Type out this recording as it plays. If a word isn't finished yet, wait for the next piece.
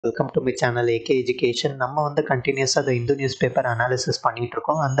Welcome to my channel AK education. நம்ம வந்து கண்டினியூஸாக த இந்து நியூஸ் பேப்பர் அனாலிசிஸ் பண்ணிட்டு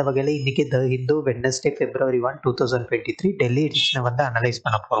இருக்கோம். அந்த வகையில் இன்னைக்கு த ஹிந்து வெட்னஸ்டே February 1, 2023 டெல்லி எடிஷனை வந்து அனலைஸ்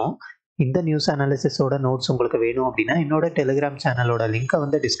பண்ண போகிறோம். இந்த நியூஸ் அனாலிசிஸோட நோட்ஸ் உங்களுக்கு வேணும் அப்படின்னா என்னோட டெலிகிராம் சேனலோட லிங்கை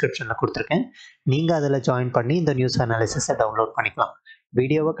வந்து டிஸ்கிரிப்ஷனில் கொடுத்துருக்கேன். நீங்கள் அதில் ஜாயின் பண்ணி இந்த நியூஸ் அனாலிசிஸை டவுன்லோட் பண்ணிக்கலாம்.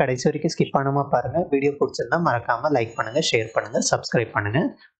 வீடியோவை கடைசி வரைக்கும் ஸ்கிப் பண்ணாமல் பாருங்கள். வீடியோ பிடிச்சிருந்தா மறக்காமல் லைக் பண்ணுங்கள், ஷேர் பண்ணுங்கள், சப்ஸ்கிரைப் பண்ணுங்கள்.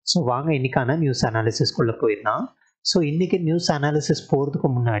 ஸோ வாங்க இன்னைக்கான நியூஸ் அனாலிசிஸ்குள்ளே போயிடலாம். ஸோ இன்றைக்கி நியூஸ் அனாலிசிஸ் போகிறதுக்கு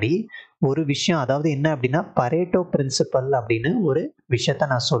முன்னாடி ஒரு விஷயம், அதாவது என்ன அப்படின்னா பரேட்டோ பிரின்சிபல் அப்படின்னு ஒரு விஷயத்த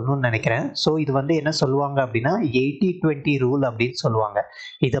நான் சொல்லணும்னு நினைக்கிறேன். ஸோ இது வந்து என்ன சொல்லுவாங்க அப்படின்னா 80-20 ரூல் அப்படின்னு சொல்லுவாங்க.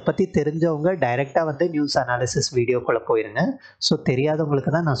 இதை பற்றி தெரிஞ்சவங்க டைரெக்டாக வந்து நியூஸ் அனாலிசிஸ் வீடியோக்குள்ளே போயிருங்க. ஸோ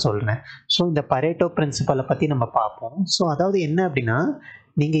தெரியாதவங்களுக்கு தான் நான் சொல்கிறேன். ஸோ இந்த பரேட்டோ பிரின்சிபலை பற்றி நம்ம பார்ப்போம். ஸோ அதாவது என்ன அப்படின்னா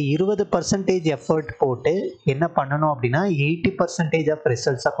நீங்கள் 20% எஃபர்ட் போட்டு என்ன பண்ணணும் அப்படின்னா 80% ஆஃப்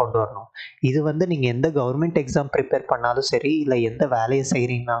ரிசல்ட்ஸை கொண்டு வரணும். இது வந்து நீங்கள் எந்த கவர்மெண்ட் எக்ஸாம் ப்ரிப்பேர் பண்ணாலும் சரி, இல்லை எந்த வேலையை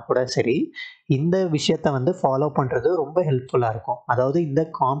செய்கிறீங்கன்னா கூட சரி, இந்த விஷயத்த வந்து ஃபாலோ பண்ணுறது ரொம்ப ஹெல்ப்ஃபுல்லாக இருக்கும். அதாவது இந்த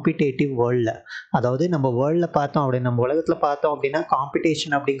காம்படிட்டிவ் வேர்ல்டில், அதாவது நம்ம வேர்ல்டில் பார்த்தோம் அப்படி, நம்ம உலகத்தில் பார்த்தோம் அப்படின்னா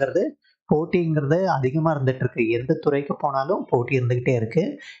காம்படிஷன் அப்படிங்கிறது, போட்டிங்கிறது அதிகமாக இருந்துகிட்டு இருக்கு. எந்த துறைக்கு போனாலும் போட்டி இருந்துக்கிட்டே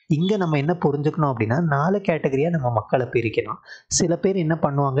இருக்குது. இங்கே நம்ம என்ன புரிஞ்சுக்கணும் அப்படின்னா 4 கேட்டகரியாக நம்ம மக்களை பிரிக்கணும். சில பேர் என்ன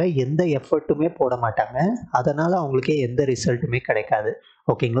பண்ணுவாங்க, எந்த எஃபர்ட்டுமே போட மாட்டாங்க, அதனால் அவங்களுக்கே எந்த ரிசல்ட்டுமே கிடைக்காது.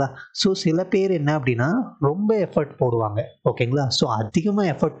 ஓகேங்களா? ஸோ சில பேர் என்ன அப்படின்னா ரொம்ப எஃபர்ட் போடுவாங்க. ஓகேங்களா? ஸோ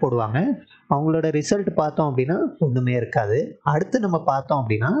அதிகமாக எஃபர்ட் போடுவாங்க, அவங்களோட ரிசல்ட் பார்த்தோம் அப்படின்னா ஒன்றுமே இருக்காது. அடுத்து நம்ம பார்த்தோம்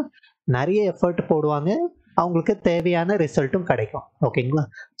அப்படின்னா நிறைய எஃபர்ட் போடுவாங்க, அவங்களுக்கு தேவையான ரிசல்ட்டும் கிடைக்கும். ஓகேங்களா?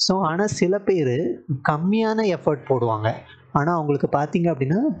 ஸோ ஆனால் சில பேர் கம்மியான எஃபர்ட் போடுவாங்க, ஆனால் அவங்களுக்கு பார்த்தீங்க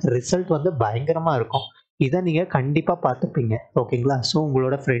அப்படின்னா ரிசல்ட் வந்து பயங்கரமாக இருக்கும். இதை நீங்கள் கண்டிப்பாக பார்த்துப்பீங்க. ஓகேங்களா? ஸோ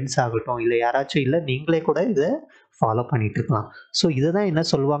உங்களோட ஃப்ரெண்ட்ஸ் ஆகட்டும், இல்லை யாராச்சும், இல்லை நீங்களே கூட இதை ஃபாலோ பண்ணிட்டு இருக்கலாம். ஸோ இதை தான் என்ன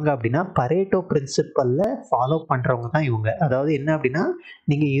சொல்லுவாங்க அப்படின்னா பரேட்டோ பிரின்சிபலில் ஃபாலோ பண்ணுறவங்க தான் இவங்க. அதாவது என்ன அப்படின்னா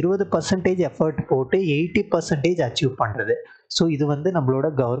நீங்கள் 20% எஃபர்ட் போட்டு 80% அச்சீவ் பண்ணுறது. ஸோ இது வந்து நம்மளோட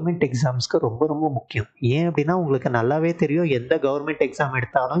கவர்மெண்ட் எக்ஸாம்ஸ்க்கு ரொம்ப ரொம்ப முக்கியம். ஏன் அப்படின்னா உங்களுக்கு நல்லாவே தெரியும், எந்த கவர்மெண்ட் எக்ஸாம்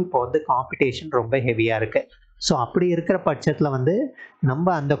எடுத்தாலும் இப்போ வந்து காம்படிஷன் ரொம்ப ஹெவியாக இருக்குது. ஸோ அப்படி இருக்கிற பட்சத்தில் வந்து நம்ம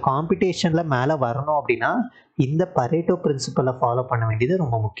அந்த காம்படிஷனில் மேலே வரணும் அப்படின்னா இந்த பரேட்டோ பிரின்சிபலை ஃபாலோ பண்ண வேண்டியது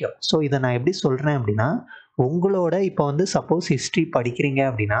ரொம்ப முக்கியம். ஸோ இதை நான் எப்படி சொல்கிறேன் அப்படின்னா, உங்களோட இப்போ வந்து சப்போஸ் ஹிஸ்ட்ரி படிக்கிறீங்க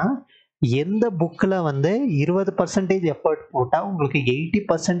அப்படின்னா எந்த புக்கில் வந்து 20% எஃபர்ட் போட்டால் உங்களுக்கு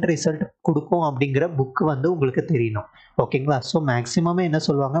 80% ரிசல்ட் கொடுக்கும் அப்படிங்கிற புக்கு வந்து உங்களுக்கு தெரியணும். ஓகேங்களா? ஸோ மேக்ஸிமமே என்ன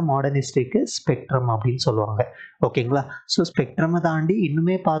சொல்லுவாங்க, மாடர்ன் ஹிஸ்ட்ரிக்கு ஸ்பெக்ட்ரம் அப்படின்னு சொல்லுவாங்க. ஓகேங்களா? ஸோ ஸ்பெக்ட்ரமை தாண்டி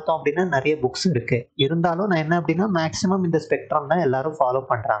இன்னுமே பார்த்தோம் அப்படின்னா நிறைய புக்ஸ் இருக்குது. இருந்தாலும் நான் என்ன அப்படின்னா மேக்ஸிமம் இந்த ஸ்பெக்ட்ரம் தான் எல்லாரும் ஃபாலோ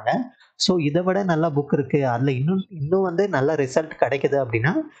பண்ணுறாங்க. ஸோ இதை விட நல்ல புக் இருக்குது, அதில் இன்னும் வந்து நல்ல ரிசல்ட் கிடைக்குது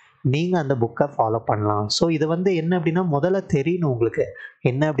அப்படின்னா நீங்கள் அந்த புக்கை ஃபாலோ பண்ணலாம். ஸோ இது வந்து என்ன அப்படின்னா முதல்ல தெரியணும் உங்களுக்கு,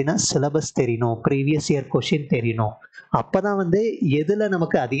 என்ன அப்படின்னா சிலபஸ் தெரியணும், ப்ரீவியஸ் இயர் கொஷின் தெரியணும். அப்போ தான் வந்து எதில்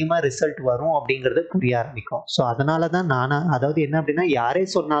நமக்கு அதிகமாக ரிசல்ட் வரும் அப்படிங்கிறது புரிய ஆரம்பிக்கும். ஸோ அதனால தான் அதாவது என்ன அப்படின்னா யாரே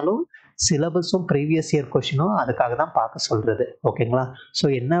சொன்னாலும் சிலபஸும் ப்ரீவியஸ் இயர் கொஷினும் அதுக்காக தான் பார்க்க சொல்கிறது. ஓகேங்களா? ஸோ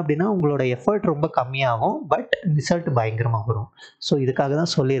என்ன அப்படின்னா உங்களோட எஃபர்ட் ரொம்ப கம்மியாகும், பட் ரிசல்ட் பயங்கரமாக வரும். ஸோ இதுக்காக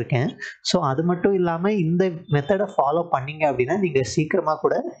தான் சொல்லியிருக்கேன். ஸோ அது மட்டும் இல்லாமல் இந்த மெத்தடை ஃபாலோ பண்ணிங்க அப்படின்னா நீங்கள் சீக்கிரமாக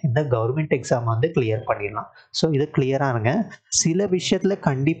கூட இந்த கவர்மெண்ட் எக்ஸாம் வந்து கிளியர் பண்ணிடலாம். ஸோ இது கிளியராக இருங்க. சில விஷயத்தில்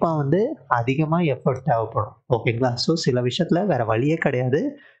கண்டிப்பாக வந்து அதிகமாக எஃபர்ட் தேவைப்படும். ஓகேங்களா? ஸோ சில விஷயத்தில் வேறு வழியே கிடையாது.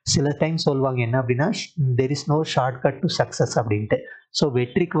 சில டைம் சொல்லுவாங்க என்ன அப்படின்னா there is no shortcut to success அப்படின்ட்டு. ஸோ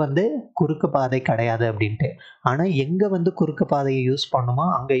வெற்றிக்கு வந்து குறுக்கு பாதை கிடையாது அப்படின்ட்டு. ஆனால் எங்கே வந்து குறுக்கு பாதையை யூஸ் பண்ணுமோ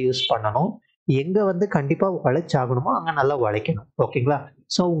அங்கே யூஸ் பண்ணணும், எங்கே வந்து கண்டிப்பாக உழைச்சாகணுமோ அங்கே நல்லா உழைக்கணும். ஓகேங்களா?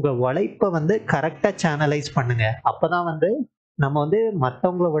 ஸோ உங்கள் உழைப்பை வந்து கரெக்டாக சேனலைஸ் பண்ணுங்க. அப்போ தான் வந்து நம்ம வந்து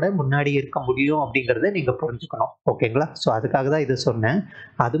மற்றவங்கள விட முன்னாடி இருக்க முடியும் அப்படிங்கிறத நீங்கள் புரிஞ்சுக்கணும். ஓகேங்களா? ஸோ அதுக்காக தான் இதை சொன்னேன்.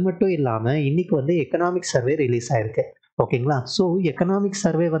 அது மட்டும் இல்லாமல் இன்னைக்கு வந்து எக்கனாமிக் சர்வே ரிலீஸ் ஆயிருக்கு. ஓகேங்களா? ஸோ எக்கனாமிக்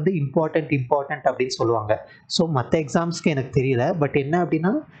சர்வே வந்து இம்பார்ட்டன்ட் அப்படின்னு சொல்லுவாங்க. ஸோ மற்ற எக்ஸாம்ஸ்க்கு எனக்கு தெரியல, பட் என்ன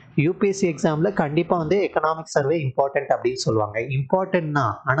அப்படின்னா யூபிஎஸ்சி எக்ஸாமில் கண்டிப்பாக வந்து எக்கனாமிக் சர்வே இம்பார்ட்டன்ட் அப்படின்னு சொல்லுவாங்க. இம்பார்ட்டன்ட்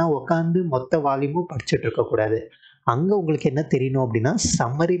தான், ஆனால் உட்காந்து மொத்த வால்யூமும் படிச்சுட்டு இருக்கக்கூடாது. அங்கே உங்களுக்கு என்ன தெரியணும் அப்படின்னா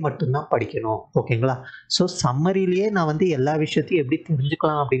சம்மரி மட்டும்தான் படிக்கணும். ஓகேங்களா? ஸோ சம்மரிலேயே நான் வந்து எல்லா விஷயத்தையும் எப்படி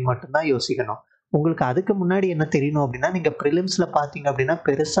தெரிஞ்சுக்கலாம் அப்படின்னு மட்டும்தான் யோசிக்கணும். உங்களுக்கு அதுக்கு முன்னாடி என்ன தெரியணும் அப்படின்னா நீங்கள் ப்ரிலிம்ஸில் பார்த்தீங்க அப்படின்னா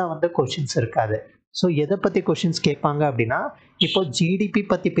பெருசாக வந்து கொஷின்ஸ் இருக்காது. ஸோ எதை பற்றி கொஷின்ஸ் கேட்பாங்க அப்படின்னா, இப்போ ஜிடிபி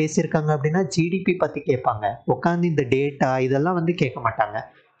பற்றி பேசியிருக்காங்க அப்படின்னா ஜிடிபி பற்றி கேட்பாங்க. உட்காந்து இந்த டேட்டா இதெல்லாம் வந்து கேட்க மாட்டாங்க.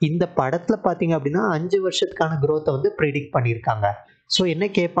 இந்த படத்தில் பார்த்தீங்க அப்படின்னா 5 வருஷத்துக்கான growth-ஐ வந்து ப்ரிடிக்ட் பண்ணியிருக்காங்க. ஸோ என்ன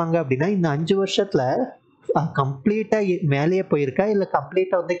கேட்பாங்க அப்படின்னா இந்த 5 வருஷத்தில் கம்ப்ளீட்டாக மேலேயே போயிருக்கா, இல்லை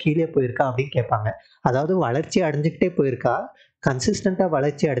கம்ப்ளீட்டாக வந்து கீழே போயிருக்கா அப்படின்னு கேட்பாங்க. அதாவது வளர்ச்சி அடைஞ்சிக்கிட்டே போயிருக்கா, கன்சிஸ்டண்ட்டாக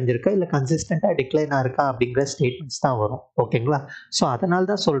வளர்ச்சி அடைஞ்சிருக்கா, இல்லை கன்சிஸ்டண்ட்டாக டிக்ளைன் ஆயிருக்கா அப்படிங்கிற ஸ்டேட்மெண்ட்ஸ் தான் வரும். ஓகேங்களா? ஸோ அதனால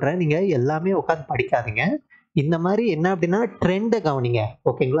தான் சொல்கிறேன், நீங்கள் எல்லாமே உட்காந்து படிக்காதீங்க. இந்த மாதிரி என்ன அப்படின்னா ட்ரெண்டை கவனிங்க.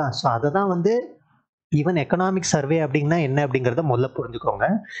 ஓகேங்களா? ஸோ அதை தான் வந்து ஈவன் எக்கனாமிக் சர்வே அப்படின்னா என்ன அப்படிங்கிறத முதல்ல புரிஞ்சுக்கோங்க.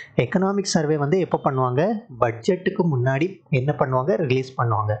 எக்கனாமிக் சர்வே வந்து எப்போ பண்ணுவாங்க? பட்ஜெட்டுக்கு முன்னாடி என்ன பண்ணுவாங்க? ரிலீஸ்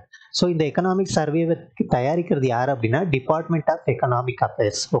பண்ணுவாங்க. ஸோ இந்த எக்கனாமிக் சர்வேவை தயாரிக்கிறது யார் அப்படின்னா டிபார்ட்மெண்ட் ஆஃப் எக்கனாமிக்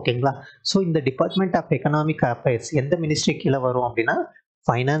அஃபேர்ஸ். ஓகேங்களா? ஸோ இந்த டிபார்ட்மெண்ட் ஆஃப் எக்கனாமிக் அஃபேர்ஸ் எந்த மினிஸ்ட்ரி கீழே வரும் அப்படின்னா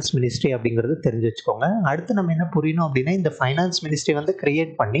ஃபைனான்ஸ் மினிஸ்ட்ரி அப்படிங்கிறது தெரிஞ்சு வச்சுக்கோங்க. அடுத்து நம்ம என்ன புரியணும் அப்படின்னா இந்த ஃபைனான்ஸ் மினிஸ்ட்ரி வந்து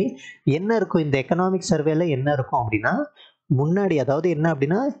கிரியேட் பண்ணி என்ன இருக்கும் இந்த எக்கனாமிக் சர்வேல என்ன இருக்கும் அப்படின்னா முன்னாடி அதாவது என்ன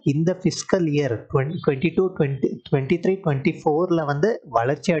அப்படின்னா இந்த ஃபிஸ்கல் இயர் 2023-24 வந்து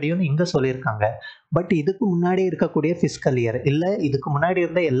வளர்ச்சி அடையும்னு இங்க சொல்லியிருக்காங்க. பட் இதுக்கு முன்னாடி இருக்கக்கூடிய ஃபிஸ்கல் இயர் இல்ல இதுக்கு முன்னாடி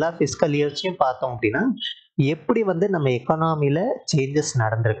இருந்த எல்லா ஃபிஸ்கல் இயர்ஸையும் பார்த்தோம் அப்படின்னா எப்படி வந்து நம்ம எக்கனாமில சேஞ்சஸ்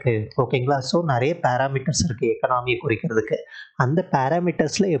நடந்திருக்கு. ஓகேங்களா? ஸோ நிறைய பேராமீட்டர்ஸ் இருக்கு எக்கனாமியை குறிக்கிறதுக்கு. அந்த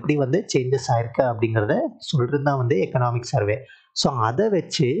பேராமீட்டர்ஸ்ல எப்படி வந்து சேஞ்சஸ் ஆயிருக்கு அப்படிங்கிறத சொல்றது தான் வந்து எக்கனாமிக் சர்வே. ஸோ அதை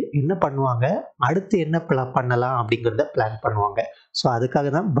வச்சு என்ன பண்ணுவாங்க, அடுத்து என்ன பண்ணலாம் அப்படிங்கிறத பிளான் பண்ணுவாங்க. ஸோ அதுக்காக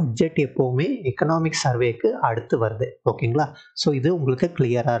தான் பட்ஜெட் எப்போவுமே எக்கனாமிக் சர்வேக்கு அடுத்து வருது. ஓகேங்களா? ஸோ இது உங்களுக்கு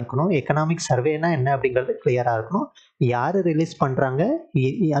கிளியராக இருக்கணும். எக்கனாமிக் சர்வேனா என்ன அப்படிங்கிறது கிளியராக இருக்கணும். யார் ரிலீஸ் பண்ணுறாங்க,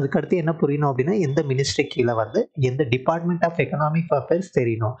 அதுக்கடுத்து என்ன புரியணும் அப்படின்னா எந்த மினிஸ்ட்ரி கீழே வந்து எந்த டிபார்ட்மெண்ட் ஆஃப் எக்கனாமிக் அஃபேர்ஸ்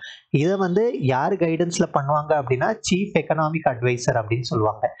தெரியணும். இதை வந்து யார் கைடன்ஸில் பண்ணுவாங்க அப்படின்னா சீஃப் எக்கனாமிக் அட்வைசர் அப்படின்னு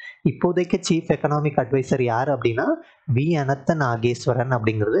சொல்லுவாங்க. இப்போதைக்கு சீஃப் எக்கனாமிக் அட்வைசர் யார் அப்படின்னா வி அனந்த நாகேஸ்வரன்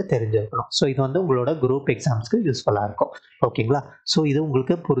அப்படிங்கிறது தெரிஞ்சிருக்கணும். ஸோ இது வந்து உங்களோட குரூப் எக்ஸாம்ஸ்க்கு யூஸ்ஃபுல்லாக இருக்கும். ஓகேங்களா? ஸோ இது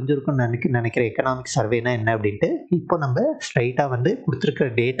உங்களுக்கு புரிஞ்சிருக்கும்னு நினைக்கிற எக்கனாமிக் சர்வேனா என்ன அப்படின்ட்டு இப்போ நம்ம ஸ்ட்ரைட்டாக வந்து கொடுத்துருக்கிற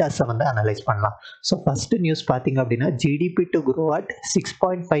டேட்டாஸை வந்து அனலைஸ் பண்ணலாம். ஸோ ஃபர்ஸ்ட் நியூஸ் பார்த்தீங்க அப்படின்னா GDP to grow at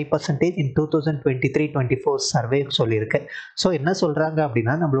 6.5% in 2023-24 survey சொல்லியிருக்கு. ஸோ என்ன சொல்கிறாங்க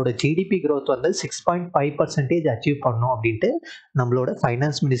அப்படின்னா நம்மளோட ஜிடிபி க்ரோத் வந்து 6.5% அச்சீவ் பண்ணணும் அப்படின்ட்டு நம்மளோட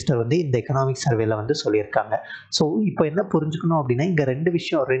ஃபைனான்ஸ் மினிஸ்டர் வந்து இந்த எக்கனாமிக் சர்வேல வந்து சொல்லியிருக்காங்க. ஸோ இப்போ என்ன புரிஞ்சுக்கணும் அப்படின்னா இங்கே ரெண்டு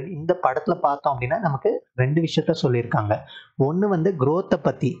விஷயம் இந்த படத்தில் பார்த்தோம் அப்படின்னா நமக்கு ரெண்டு விஷயத்த சொல்லியிருக்காங்க. ஒன்று வந்து growth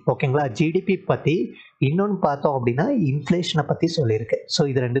பற்றி, ஓகேங்களா, ஜிடிபி பற்றி, இன்னொன்று பார்த்தோம் அப்படின்னா இன்ஃப்ளேஷனை பற்றி சொல்லியிருக்கு. ஸோ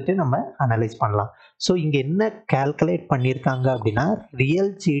இது ரெண்டுத்தையும் நம்ம அனலைஸ் பண்ணலாம். ஸோ இங்கே என்ன கால்குலேட் பண்ணியிருக்காங்க அப்படின்னா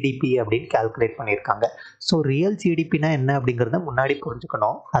ரியல் ஜிடிபி அப்படின்னு கால்குலேட் பண்ணியிருக்காங்க. ஸோ ரியல் ஜிடிபினா என்ன அப்படிங்கிறத முன்னாடி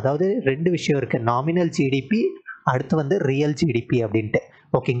புரிஞ்சுக்கணும். அதாவது ரெண்டு விஷயம் இருக்குது, நாமினல் ஜிடிபி அடுத்து வந்து ரியல் ஜிடிபி அப்படின்ட்டு.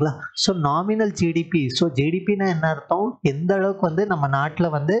 ஓகேங்களா? ஸோ நாமினல் ஜிடிபி, ஸோ ஜிடிபினா என்ன அர்த்தம், எந்த அளவுக்கு வந்து நம்ம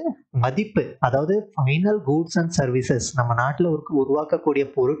நாட்டில் வந்து மதிப்பு, அதாவது ஃபைனல் கூட்ஸ் அண்ட் சர்வீசஸ், நம்ம நாட்டில் உருவாக்கக்கூடிய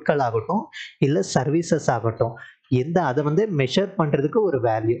பொருட்கள் ஆகட்டும் இல்லை சர்வீசஸ் ஆகட்டும், அதை வந்து மெஷர் பண்ணுறதுக்கு ஒரு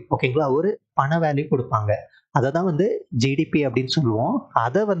வேல்யூ, ஓகேங்களா, ஒரு பண வேல்யூ கொடுப்பாங்க. அதை தான் வந்து ஜிடிபி அப்படின்னு சொல்லுவோம்.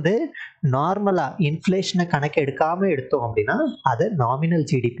 அதை வந்து நார்மலாக இன்ஃப்ளேஷனை கணக்கு எடுக்காமல் எடுத்தோம் அப்படின்னா அதை நாமினல்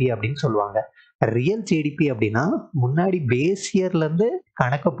ஜிடிபி அப்படின்னு சொல்லுவாங்க. ரியல் ஜிடிபி அப்படின்னா முன்னாடி பேஸ் இயர்லேருந்து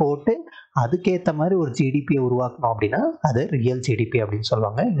கணக்கு போட்டு அதுக்கேற்ற மாதிரி ஒரு ஜிடிபியை உருவாக்கணும் அப்படின்னா அது ரியல் ஜிடிபி அப்படின்னு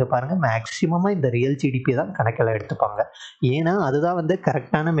சொல்லுவாங்க. இங்கே பாருங்கள் மேக்ஸிமமாக இந்த ரியல் ஜிடிபி தான் கணக்கில் எடுத்துப்பாங்க. ஏன்னா அதுதான் வந்து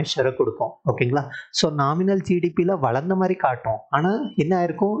கரெக்டான மெஷரை கொடுக்கும். ஓகேங்களா? ஸோ நாமினல் ஜிடிபியில் வளர்ந்த மாதிரி காட்டும், ஆனால் என்ன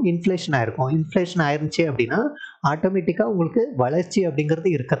ஆயிருக்கும், இன்ஃப்ளேஷன் ஆயிருக்கும். இன்ஃப்ளேஷன் ஆயிருந்துச்சு அப்படின்னா ஆட்டோமேட்டிக்காக உங்களுக்கு வளர்ச்சி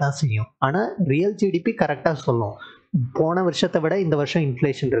அப்படிங்கிறது இருக்க தான் செய்யும். ஆனால் ரியல் ஜிடிபி கரெக்டாக சொல்லும் போன வருஷத்தை விட இந்த வருஷம்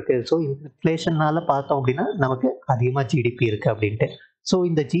இன்ஃப்ளேஷன் இருக்கு. ஸோ இன்ஃப்ளேஷனால பார்த்தோம் அப்படின்னா நமக்கு அதிகமாக ஜிடிபி இருக்கு அப்படின்ட்டு. ஸோ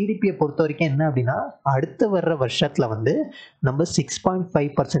இந்த ஜிடிபியை பொறுத்த வரைக்கும் என்ன அப்படின்னா அடுத்த வர்ற வருஷத்துல வந்து நம்ம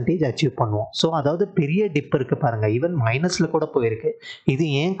 6.5% அச்சீவ் பண்ணுவோம். ஸோ அதாவது பெரிய டிப் இருக்கு பாருங்க, ஈவன் மைனஸ்ல கூட போயிருக்கு. இது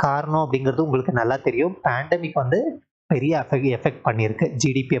ஏன் காரணம் அப்படிங்கிறது உங்களுக்கு நல்லா தெரியும். பேண்டமிக் வந்து பெரிய எஃபெக்ட் பண்ணியிருக்கு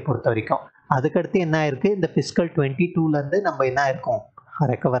ஜிடிபியை பொறுத்த வரைக்கும். அதுக்கடுத்து என்ன ஆயிருக்கு, இந்த ஃபிஸ்கல் 22லேருந்து நம்ம என்ன ஆயிருக்கோம்,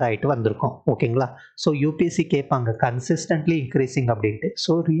 ரெக்கவர் ஆகிட்டு வந்திருக்கோம். ஓகேங்களா? ஸோ யூபிஎஸ்சி கேட்பாங்க கன்சிஸ்டன்ட்லி இன்க்ரீசிங் அப்படின்ட்டு.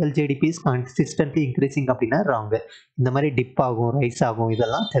 So real GDP is consistently increasing அப்படின்னா ராங்கு. இந்த மாதிரி டிப் ஆகும், ரைஸ் ஆகும்,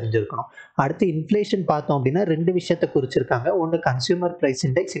 இதெல்லாம் தெரிஞ்சிருக்கணும். அடுத்து இன்ஃப்ளேஷன் பார்த்தோம் அப்படின்னா ரெண்டு விஷயத்தை குறிச்சிருக்காங்க. ஒன்று கன்சியூமர் ப்ரைஸ்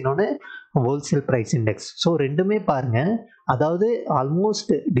இண்டெக்ஸ், இன்னொன்று ஹோல்சேல் ப்ரைஸ் இண்டெக்ஸ். ஸோ ரெண்டுமே பாருங்க, அதாவது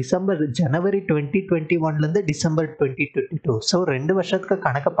ஆல்மோஸ்ட் ஜனவரி 2021லேருந்து டிசம்பர் 2022, ஸோ 2 வருஷத்துக்கு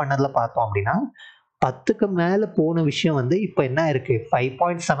கணக்கு பண்ணதில் பார்த்தோம் அப்படின்னா 10க்கு மேலே போன விஷயம் வந்து இப்போ என்ன இருக்கு,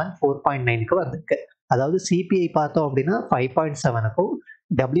 5.7 4.9க்கு வந்திருக்கு. அதாவது சிபிஐ பார்த்தோம் அப்படின்னா 5.7க்கும்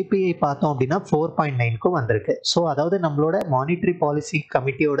டபிள்யூபிஐ பார்த்தோம் அப்படின்னா 4.9க்கும் வந்திருக்கு. ஸோ அதாவது நம்மளோட மானிட்டரி பாலிசி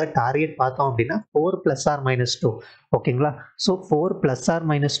கமிட்டியோட டார்கெட் பார்த்தோம் அப்படின்னா 4 + or - 2. ஓகேங்களா? ஸோ 4 + or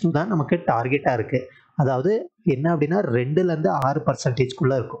 - 2 தான் நமக்கு டார்கெட்டாக இருக்கு. அதாவது என்ன அப்படின்னா 2லேருந்து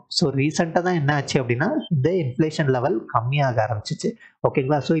 6%க்குள்ள இருக்கும். ஸோ ரீசெண்டாக தான் என்ன ஆச்சு அப்படின்னா இந்த இன்ஃப்ளேஷன் லெவல் கம்மியாக ஆரம்பிச்சிச்சு.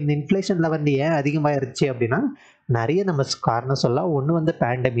 ஓகேங்களா? ஸோ இந்த இன்ஃப்ளேஷன் லெவல் ஏன் அதிகமாகிருச்சு அப்படின்னா நிறைய நம்ம காரணம் சொல்லலாம். ஒன்று வந்து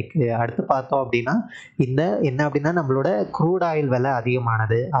பேண்டமிக், அடுத்து பார்த்தோம் அப்படின்னா இந்த என்ன அப்படின்னா நம்மளோட க்ரூட் ஆயில் விலை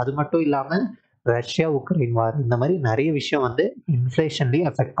அதிகமானது, அது மட்டும் இல்லாமல் ரஷ்யா உக்ரைன் வார், இந்த மாதிரி நிறைய விஷயம் வந்து இன்ஃப்ளேஷன்லேயும்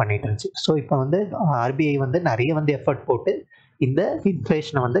எஃபெக்ட் பண்ணிட்டு இருந்துச்சு. ஸோ இப்போ வந்து ஆர்பிஐ வந்து நிறைய வந்து எஃபர்ட் போட்டு இந்த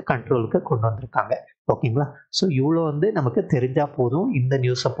இன்ஃப்ளேஷனை வந்து கண்ட்ரோலுக்கு கொண்டு வந்திருக்காங்க. ஓகேங்களா? ஸோ இவ்வளோ வந்து நமக்கு தெரிஞ்சா போதும் இந்த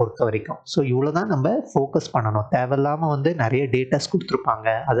நியூஸை பொறுத்த வரைக்கும். ஸோ இவ்வளோ தான் நம்ம ஃபோக்கஸ் பண்ணணும். தேவையில்லாமல் வந்து நிறைய டேட்டாஸ் கொடுத்துருப்பாங்க,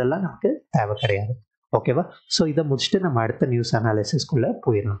 அதெல்லாம் நமக்கு தேவை கிடையாது. ஓகேவா? ஸோ இதை முடிச்சுட்டு நம்ம அடுத்த நியூஸ் அனாலிசிஸ்குள்ளே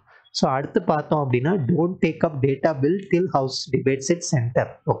போயிடலாம். ஸோ அடுத்து பார்த்தோம் அப்படின்னா, don't take up data bill till house debates it centre.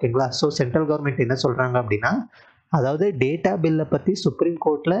 ஓகேங்களா? ஸோ சென்ட்ரல் கவர்மெண்ட் என்ன சொல்கிறாங்க அப்படின்னா, அதாவது டேட்டா பில்லை பற்றி சுப்ரீம்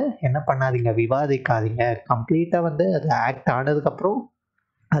கோர்ட்டில் என்ன பண்ணாதீங்க, விவாதிக்காதீங்க. கம்ப்ளீட்டாக வந்து அது ஆக்ட் ஆனதுக்கப்புறம்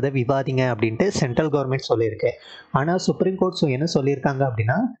அதை விவாதிங்க அப்படின்ட்டு சென்ட்ரல் கவர்மெண்ட் சொல்லியிருக்கு. ஆனால் சுப்ரீம் கோர்ட் என்ன சொல்லியிருக்காங்க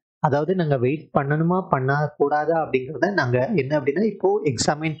அப்படின்னா, அதாவது நாங்கள் வெயிட் பண்ணணுமா பண்ணக்கூடாதா அப்படிங்கிறத நாங்கள் என்ன அப்படின்னா இப்போ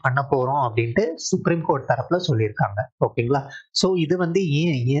எக்ஸாமின் பண்ண போகிறோம் அப்படின்ட்டு சுப்ரீம் கோர்ட் தரப்பில் சொல்லியிருக்காங்க. ஓகேங்களா? ஸோ இது வந்து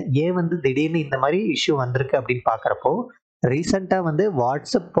ஏன் வந்து திடீர்னு இந்த மாதிரி இஷ்யூ வந்திருக்கு அப்படின்னு பார்க்குறப்போ, ரீசெண்டாக வந்து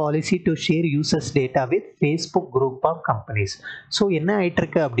WhatsApp policy to share users data with Facebook group of companies. So என்ன ஆயிட்டு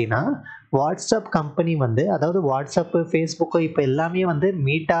இருக்கு அப்படின்னா, வாட்ஸ்அப் கம்பெனி வந்து, அதாவது வாட்ஸ்அப்பு, ஃபேஸ்புக்கு இப்போ எல்லாமே வந்து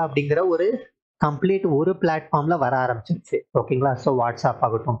மீட்டா அப்படிங்கிற ஒரு கம்ப்ளீட் ஒரு பிளாட்ஃபார்ம்ல வர ஆரம்பிச்சிருச்சு. ஓகேங்களா? ஸோ வாட்ஸ்அப்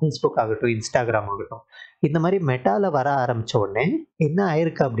ஆகட்டும், ஃபேஸ்புக் ஆகட்டும், இன்ஸ்டாகிராம் ஆகட்டும், இந்த மாதிரி மெட்டால வர ஆரம்பிச்ச உடனே என்ன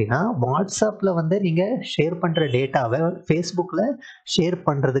ஆயிருக்கு அப்படின்னா, வாட்ஸ்அப்ல வந்து நீங்க ஷேர் பண்ற டேட்டாவை ஃபேஸ்புக்ல ஷேர்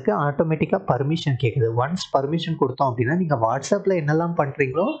பண்றதுக்கு ஆட்டோமேட்டிக்கா பர்மிஷன் கேட்குது. ஒன்ஸ் பர்மிஷன் கொடுத்தோம் அப்படின்னா, நீங்க வாட்ஸ்அப்ல என்னெல்லாம்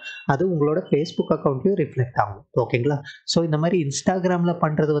பண்றீங்களோ அது உங்களோட ஃபேஸ்புக் அக்கௌண்ட்லயும் ரிஃப்ளெக்ட் ஆகும். ஓகேங்களா? ஸோ இந்த மாதிரி இன்ஸ்டாகிராம்ல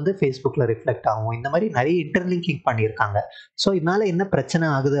பண்றது வந்து ஃபேஸ்புக்ல ரிஃப்ளெக்ட் ஆகும். இந்த மாதிரி நிறைய இன்டர்லிங்கிங் பண்ணியிருக்காங்க. ஸோ இதனால என்ன பிரச்சனை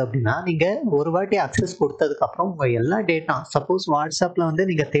ஆகுது அப்படின்னா, நீங்க ஒரு வாட்டி அக்சஸ் கொடுத்ததுக்கு அப்புறம் உங்க எல்லா டேட்டா, சப்போஸ் வாட்ஸ்அப்ல வந்து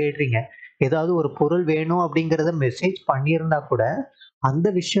நீங்க தேடுறீங்க, ஏதாவது ஒரு பொருள் வேணும் அப்படிங்கிறத மெசேஜ் பண்ணியிருந்தா கூட அந்த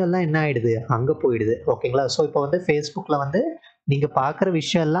விஷயம் எல்லாம் என்ன ஆயிடுது, அங்க போயிடுது. ஓகேங்களா? ஸோ இப்போ வந்து ஃபேஸ்புக்ல வந்து நீங்க பார்க்குற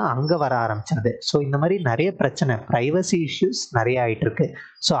விஷயம் எல்லாம் அங்க வர ஆரம்பிச்சிருது. ஸோ இந்த மாதிரி நிறைய பிரச்சனை, பிரைவசி இஷ்யூஸ் நிறைய ஆயிட்டு இருக்கு.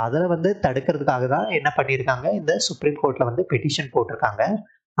 ஸோ அதில் வந்து தடுக்கிறதுக்காக தான் என்ன பண்ணியிருக்காங்க, இந்த சுப்ரீம் கோர்ட்ல வந்து பெட்டிஷன் போட்டிருக்காங்க.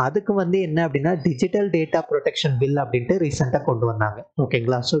 அதுக்கு வந்து என்ன அப்படின்னா, டிஜிட்டல் டேட்டா ப்ரொடெக்ஷன் பில் அப்படின்ட்டு ரீசெண்டாக கொண்டு வந்தாங்க.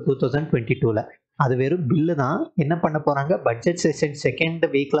 ஓகேங்களா? ஸோ 2022ல அது வெறும் பில்லு தான். என்ன பண்ண போறாங்க, பட்ஜெட் செஷன் செகண்ட்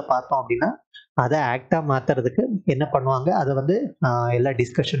வீக்ல பார்த்தோம் அப்படின்னா அதை ஆக்டா மாத்துறதுக்கு என்ன பண்ணுவாங்க, அதை வந்து எல்லா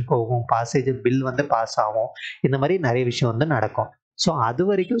டிஸ்கஷன் போகும், பாசேஜ் பில் வந்து பாஸ் ஆகும். இந்த மாதிரி நிறைய விஷயம் வந்து நடக்கும். ஸோ அது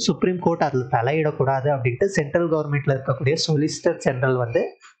வரைக்கும் சுப்ரீம் கோர்ட் அதில் தலையிடக்கூடாது அப்படின்ட்டு சென்ட்ரல் கவர்மெண்ட்ல இருக்கக்கூடிய சொலிசிட்டர் ஜெனரல் வந்து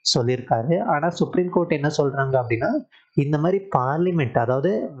சொல்லியிருக்காரு. ஆனால் சுப்ரீம் கோர்ட் என்ன சொல்றாங்க அப்படின்னா, இந்த மாதிரி பார்லிமெண்ட்,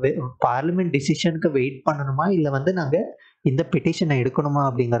 அதாவது பார்லிமெண்ட் டிசிஷனுக்கு வெயிட் பண்ணணுமா, இல்லை வந்து நாங்கள் இந்த பெட்டிஷனை எடுக்கணுமா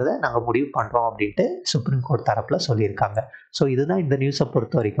அப்படிங்கிறத நாங்கள் முடிவு பண்ணுறோம் அப்படின்ட்டு சுப்ரீம் கோர்ட் தரப்பில் சொல்லியிருக்காங்க. ஸோ இதுதான் இந்த நியூஸை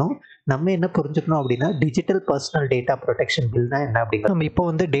பொறுத்த வரைக்கும். நம்ம என்ன புரிஞ்சுக்கணும் அப்படின்னா, digital personal data protection bill தான் என்ன அப்படிங்கிறது. நம்ம இப்போ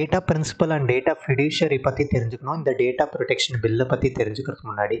வந்து டேட்டா பிரின்சிபல் அண்ட் டேட்டா ஃபிடியூஷரி பற்றி தெரிஞ்சுக்கணும், இந்த டேட்டா ப்ரொடெக்ஷன் பில்லை பற்றி தெரிஞ்சுக்கிறதுக்கு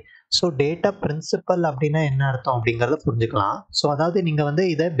முன்னாடி. ஸோ டேட்டா பிரின்சிபல் அப்படின்னா என்ன அர்த்தம் அப்படிங்கிறத புரிஞ்சுக்கலாம். ஸோ அதாவது நீங்கள் வந்து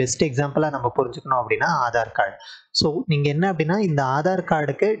இதை பெஸ்ட் எக்ஸாம்பிளாக நம்ம புரிஞ்சுக்கணும் அப்படின்னா ஆதார் கார்டு. ஸோ நீங்கள் என்ன அப்படின்னா, இந்த ஆதார்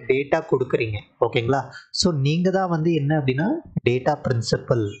கார்டுக்கு டேட்டா கொடுக்குறீங்க. ஓகேங்களா? ஸோ நீங்கள் தான் வந்து என்ன அப்படின்னா டேட்டா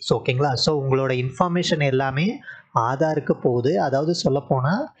பிரின்சிபல். ஸோ ஓகேங்களா? ஸோ உங்களோட இன்ஃபர்மேஷன் எல்லாமே ஆதாருக்கு போகுது. அதாவது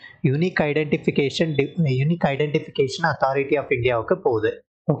சொல்லப்போனால் யூனிக் ஐடென்டிஃபிகேஷன் அத்தாரிட்டி ஆஃப் இந்தியாவுக்கு போகுது.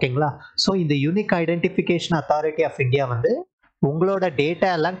 ஓகேங்களா? ஸோ இந்த unique identification authority of India வந்து உங்களோட டேட்டா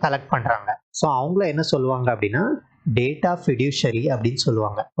எல்லாம் கலெக்ட் பண்ணுறாங்க. ஸோ அவங்கள என்ன சொல்லுவாங்க அப்படின்னா டேட்டா ஃபிடியூஷரி அப்படின்னு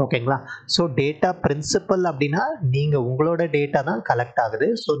சொல்லுவாங்க. ஓகேங்களா? ஸோ டேட்டா பிரின்சிபல் அப்படின்னா நீங்கள் உங்களோட டேட்டா தான் கலெக்ட் ஆகுது.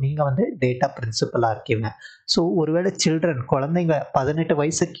 ஸோ நீங்கள் வந்து டேட்டா பிரின்சிபலாக இருக்கீங்க. ஸோ ஒருவேளை சில்ட்ரன், குழந்தைங்க 18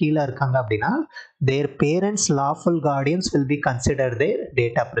 வயசு கீழே இருக்காங்க அப்படின்னா their parents lawful guardians will be consider there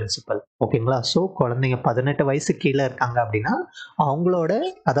data principal. ஓகேங்களா? ஸோ குழந்தைங்க 18 வயசு கீழே இருக்காங்க அப்படின்னா அவங்களோட,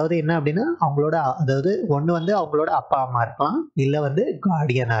 அதாவது என்ன அப்படின்னா அவங்களோட, அதாவது ஒன்று வந்து அவங்களோட அப்பா அம்மா இருக்கலாம், இல்லை வந்து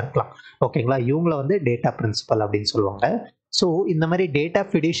கார்டியனாக இருக்கலாம். ஓகேங்களா? இவங்கள வந்து டேட்டா பிரின்சிபல் அப்படின்னு சொல்லுவாங்க. ஸோ இந்த மாதிரி டேட்டா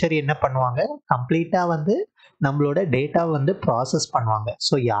ஃபிடியூஷரி என்ன பண்ணுவாங்க, கம்ப்ளீட்டாக வந்து நம்மளோட டேட்டா வந்து ப்ராசஸ் பண்ணுவாங்க.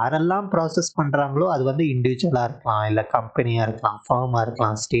 ஸோ யாரெல்லாம் ப்ராசஸ் பண்ணுறாங்களோ அது வந்து இண்டிவிஜுவலாக இருக்கலாம், இல்லை கம்பெனியாக இருக்கலாம், ஃபர்மாக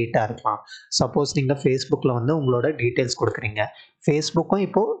இருக்கலாம், ஸ்டேட்டாக இருக்கலாம். சப்போஸ் நீங்கள் ஃபேஸ்புக்கில் வந்து உங்களோட டீட்டெயில்ஸ் கொடுக்குறீங்க, ஃபேஸ்புக்கும்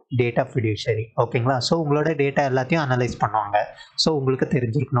இப்போது டேட்டா ஃபிடியூஷரி. ஓகேங்களா? ஸோ உங்களோட டேட்டா எல்லாத்தையும் அனலைஸ் பண்ணுவாங்க. ஸோ உங்களுக்கு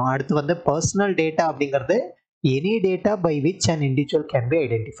தெரிஞ்சிருக்கணும். அடுத்து வந்து பர்சனல் டேட்டா அப்படிங்கிறது any data by which an individual can be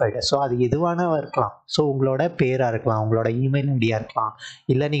identified. So அது எதுவான இருக்கலாம். ஸோ உங்களோட பேராக இருக்கலாம், உங்களோட இமெயில் ஐடியாக இருக்கலாம்,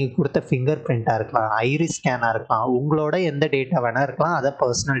 இல்லை நீங்கள் கொடுத்த ஃபிங்கர் பிரிண்ட்டாக இருக்கலாம், ஐரிஸ் ஸ்கேனாக இருக்கலாம், உங்களோட எந்த டேட்டா வேணால் இருக்கலாம். அதை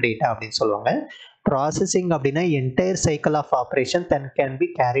பர்சனல் டேட்டா அப்படின்னு சொல்லுவாங்க. ப்ராசஸிங் அப்படின்னா entire cycle of operation then can be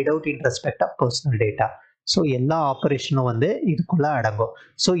carried out in respect of personal data. So எல்லா ஆப்ரேஷனும் வந்து இதுக்குள்ளே அடங்கும்.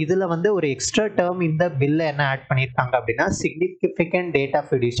 ஸோ இதில் வந்து ஒரு எக்ஸ்ட்ரா டேர்ம் இந்த பில்லை என்ன ஆட் பண்ணியிருக்காங்க அப்படின்னா சிக்னிஃபிகண்ட் டேட்டா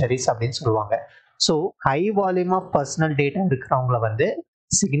ஃபிடியூஷரிஸ் அப்படின்னு சொல்லுவாங்க. So high volume of personal data இருக்கிறவங்கள வந்து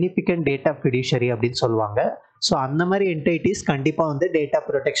சிக்னிஃபிகண்ட் டேட்டா ஃபிடிஷரி அப்படின்னு சொல்லுவாங்க. ஸோ அந்த மாதிரி என்டைட்டிஸ் கண்டிப்பாக வந்து டேட்டா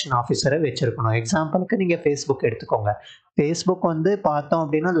ப்ரொடெக்ஷன் ஆஃபீஸரை வச்சுருக்கணும். எக்ஸாம்பிளுக்கு நீங்கள் ஃபேஸ்புக் எடுத்துக்கோங்க. ஃபேஸ்புக் வந்து பார்த்தோம்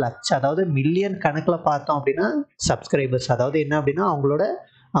அப்படின்னா அதாவது மில்லியன் கணக்கில் பார்த்தோம் அப்படின்னா சப்ஸ்கிரைபர்ஸ், அதாவது என்ன அப்படின்னா அவங்களோட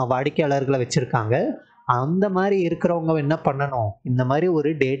வாடிக்கையாளர்களை வச்சுருக்காங்க. அந்த மாதிரி இருக்கிறவங்க என்ன பண்ணணும், இந்த மாதிரி ஒரு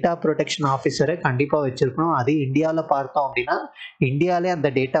டேட்டா ப்ரொடெக்ஷன் ஆஃபீஸரை கண்டிப்பாக வச்சுருக்கணும். அது இந்தியாவில் பார்த்தோம் அப்படின்னா இந்தியாவிலே அந்த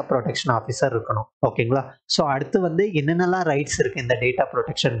டேட்டா ப்ரொடெக்ஷன் ஆஃபீஸர் இருக்கணும். ஓகேங்களா? ஸோ அடுத்து வந்து என்னென்னலாம் ரைட்ஸ் இருக்குது இந்த டேட்டா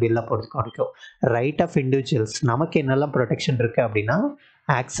ப்ரொடெக்ஷன் பில்லை பொறுத்த வரைக்கும். ரைட் ஆஃப் இண்டிவிஜுவல்ஸ், நமக்கு என்னெல்லாம் ப்ரொடெக்ஷன் இருக்குது அப்படின்னா,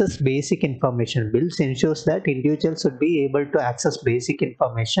 access basic information. Bills ensures that individuals should be able to access basic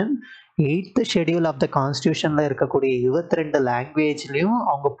information. 8th schedule of the constitutionல இருக்கக்கூடிய 22 லாங்குவேஜ்லையும்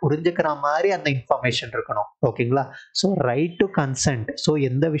அவங்க புரிஞ்சுக்கிற மாதிரி அந்த இன்ஃபர்மேஷன் இருக்கணும். ஓகேங்களா? So right to consent. So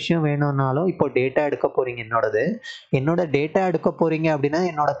எந்த விஷயம் வேணும்னாலும் இப்போ டேட்டா எடுக்க போறீங்க, என்னோட டேட்டா எடுக்க போறீங்க அப்படின்னா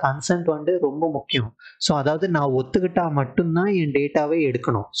என்னோட கன்சென்ட் வந்து ரொம்ப முக்கியம். ஸோ அதாவது நான் ஒத்துக்கிட்டா மட்டும்தான் என் டேட்டாவை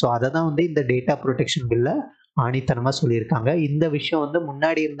எடுக்கணும். ஸோ அதை தான் வந்து இந்த டேட்டா ப்ரொடெக்ஷன் பில்லை ஆணித்தனமாக சொல்லியிருக்காங்க. இந்த விஷயம் வந்து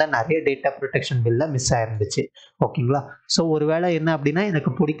முன்னாடி இருந்த நிறைய டேட்டா ப்ரொடெக்ஷன் பில்ல மிஸ் ஆயிருந்துச்சு. ஓகேங்களா? ஸோ ஒருவேளை என்ன அப்படின்னா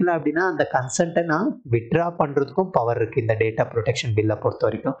எனக்கு பிடிக்கல அப்படின்னா அந்த கன்சென்ட்டை நான் வித்ட்ரா பண்ணுறதுக்கும் பவர் இருக்குது இந்த டேட்டா ப்ரொடெக்ஷன் பில்லை பொறுத்த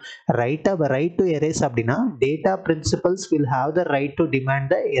வரைக்கும். ரைட் டு எரேஸ் அப்படின்னா data principles will have the right to demand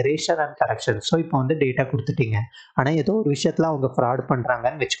the erasure and correction. So இப்போ வந்து டேட்டா கொடுத்துட்டீங்க, ஆனால் ஏதோ ஒரு விஷயத்தில் அவங்க ஃப்ராட்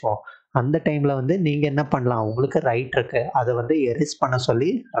பண்ணுறாங்கன்னு வச்சுக்கோ, அந்த டைமில் வந்து நீங்கள் என்ன பண்ணலாம், உங்களுக்கு ரைட் இருக்குது, அதை வந்து எரேஸ் பண்ண சொல்லி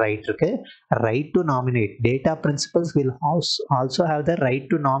ரைட் இருக்குது. Right to nominate, data principles will also have the right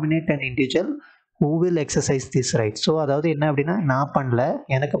to nominate an individual who will exercise this right. So அதாவது என்ன அப்படின்னா நான் பண்ணல,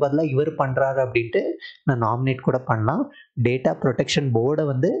 எனக்கு பதிலாக இவர் பண்ணுறாரு அப்படின்ட்டு நான் நாமினேட் கூட பண்ணலாம். டேட்டா ப்ரொடெக்ஷன் போர்டை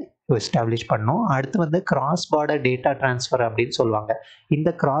வந்து எஸ்டாப்ளிஷ் பண்ணோம். அடுத்து வந்து கிராஸ் பார்டர் டேட்டா டிரான்ஸ்ஃபர் அப்படின்னு சொல்லுவாங்க. இந்த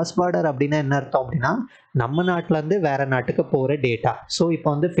கிராஸ் பார்டர் அப்படின்னா என்ன அர்த்தம் அப்படின்னா நம்ம நாட்டிலேருந்து வேற நாட்டுக்கு போகிற டேட்டா. ஸோ இப்போ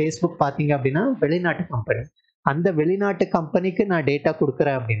வந்து ஃபேஸ்புக் பார்த்தீங்க அப்படின்னா வெளிநாட்டு கம்பெனி, அந்த வெளிநாட்டு கம்பெனிக்கு நான் டேட்டா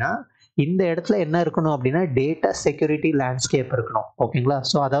கொடுக்குறேன் அப்படின்னா இந்த இடத்துல என்ன இருக்கணும் அப்படின்னா டேட்டா செக்யூரிட்டி லேண்ட்ஸ்கேப் இருக்கணும். ஓகேங்களா?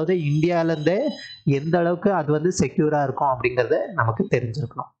 ஸோ அதாவது இந்தியாவிலேருந்தே எந்த அளவுக்கு அது வந்து செக்யூராக இருக்கும் அப்படிங்கிறத நமக்கு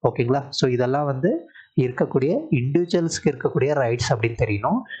தெரிஞ்சிருக்கணும். ஓகேங்களா? ஸோ இதெல்லாம் வந்து இருக்கக்கூடிய இண்டிவிஜுவல்ஸ்க்கு இருக்கக்கூடிய ரைட்ஸ் அப்படின்னு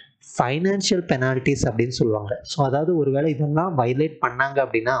தெரியணும். ஃபைனான்ஷியல் பெனால்ட்டிஸ் அப்படின்னு சொல்லுவாங்க. ஸோ அதாவது ஒருவேளை இதெல்லாம் வயலேட் பண்ணாங்க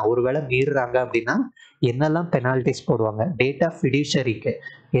அப்படின்னா, ஒருவேளை மீறுறாங்க அப்படின்னா என்னெல்லாம் பெனால்ட்டிஸ் போடுவாங்க. டேட்டா ஃபிடிஷரிக்கு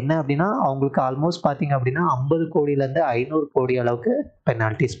என்ன அப்படின்னா அவங்களுக்கு ஆல்மோஸ்ட் பார்த்தீங்க அப்படின்னா 50 கோடியிலேருந்து 500 கோடி அளவுக்கு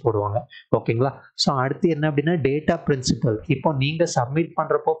பெனால்ட்டிஸ் போடுவாங்க. ஓகேங்களா? ஸோ அடுத்து என்ன அப்படின்னா டேட்டா பிரின்சிபல். இப்போ நீங்கள் சப்மிட்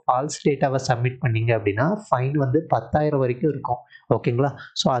பண்ணுறப்போ ஃபால்ஸ் டேட்டாவை சப்மிட் பண்ணீங்க அப்படின்னா ஃபைன் வந்து 10,000 வரைக்கும் இருக்கும். ஓகேங்களா?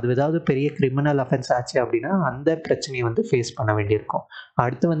 ஸோ அது ஏதாவது பெரிய கிரிமினல் அஃபென்ஸ் ஆச்சு அப்படின்னா அந்த பிரச்சனையை வந்து ஃபேஸ் பண்ண வேண்டியிருக்கும்.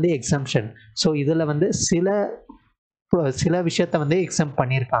 அடுத்து வந்து எக்ஸம்ஷன். ஸோ இதில் வந்து சில விஷயத்தை வந்து எக்ஸம்ட்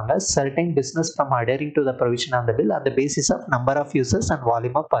பண்ணியிருக்காங்க. Certain business from அடரிங் to the provision on the bill அந்த basis of number of users and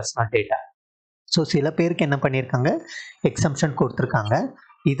volume of personal data. So சில பேருக்கு என்ன பண்ணியிருக்காங்க, எக்ஸம்ஷன் கொடுத்துருக்காங்க.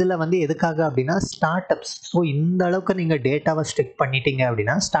 இதில் வந்து எதுக்காக அப்படின்னா ஸ்டார்ட் அப்ஸ். ஸோ இந்த அளவுக்கு நீங்கள் டேட்டாவை ஸ்ட்ரிக்ட் பண்ணிட்டீங்க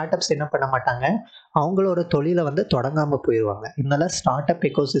அப்படின்னா ஸ்டார்ட் அப்ஸ் என்ன பண்ண மாட்டாங்க, அவங்களோட தொழிலை வந்து தொடங்காமல் போயிடுவாங்க. இதனால ஸ்டார்ட் அப்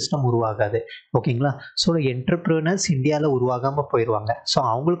எக்கோசிஸ்டம் உருவாகாது. ஓகேங்களா? ஸோ என்டர்பிரினர்ஸ் இந்தியாவில் உருவாகாமல் போயிடுவாங்க. ஸோ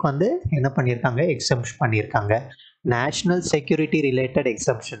அவங்களுக்கு வந்து என்ன பண்ணியிருக்காங்க, எக்ஸம்ஷன் பண்ணியிருக்காங்க. National security related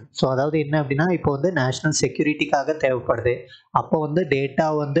exemption. So அதாவது என்ன அப்படின்னா இப்போ வந்து நேஷ்னல் செக்யூரிட்டிக்காக தேவைப்படுது. அப்போ வந்து டேட்டா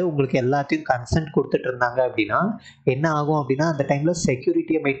வந்து உங்களுக்கு எல்லாத்தையும் கன்சென்ட் கொடுத்துட்டு இருந்தாங்க அப்படின்னா என்ன ஆகும் அப்படின்னா அந்த டைமில்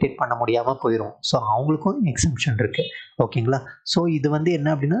செக்யூரிட்டியை மெயின்டைன் பண்ண முடியாமல் போயிடும். ஸோ அவங்களுக்கும் எக்ஸம்ஷன் இருக்குது. ஓகேங்களா? ஸோ இது வந்து என்ன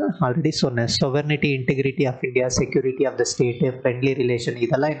அப்படின்னா ஆல்ரெடி சொன்னேன், சொவர்னிட்டி, integrity of India, security of the state, friendly relation,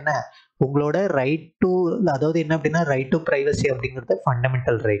 இதெல்லாம் என்ன உங்களோட ரைட் டு, அதாவது என்ன அப்படின்னா ரைட் டு ப்ரைவசி அப்படிங்கிறது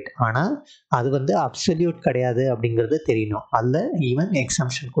ஃபண்டமெண்டல் ரைட். ஆனால் அது வந்து அப்சல்யூட் கிடையாது அப்படிங்கிறது தெரியணும். அதில் ஈவன்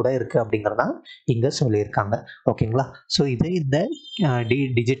எக்ஸம்ஷன் கூட இருக்குது அப்படிங்கிறதான் இங்கே சொல்லியிருக்காங்க. ஓகேங்களா? ஸோ இது இந்த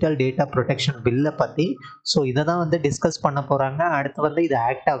டிஜிட்டல் டேட்டா ப்ரொடெக்ஷன் பில்லை பற்றி. ஸோ இதை தான் வந்து டிஸ்கஸ் பண்ண போகிறாங்க. அடுத்து வந்து இது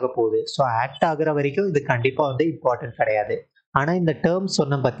ஆக்ட் ஆக போகுது. ஸோ ஆக்ட் ஆகிற வரைக்கும் இது கண்டிப்பாக வந்து இம்பார்ட்டன்ட் கிடையாது. ஆனால் இந்த டேர்ம்ஸ்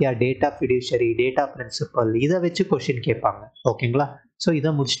சொன்ன பார்த்தியா, டேட்டா ஃபிடிஷரி, டேட்டா பிரின்சிபல், இதை வச்சு கொஷின் கேட்பாங்க. ஓகேங்களா? ஸோ இதை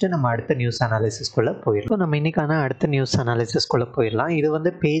முடிச்சுட்டு நம்ம அடுத்த நியூஸ் அனாலிசிஸ்குள்ளே போயிடலாம். நம்ம இன்னைக்கான அடுத்த நியூஸ் அனாலிசிஸ்குள்ளே போயிடலாம். இது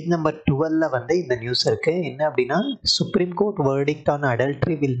வந்து பேஜ் நம்பர் 12 வந்து இந்த நியூஸ் இருக்குது. என்ன அப்படின்னா supreme court verdict on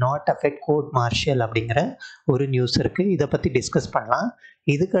adultery will not affect court martial அப்படிங்கிற ஒரு நியூஸ் இருக்குது. இதை பற்றி டிஸ்கஸ் பண்ணலாம்.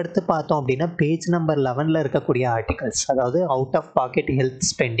 இதுக்கு அடுத்து பார்த்தோம் அப்படின்னா பேஜ் நம்பர் 11 இருக்கக்கூடிய ஆர்டிகல்ஸ், அதாவது out of packet health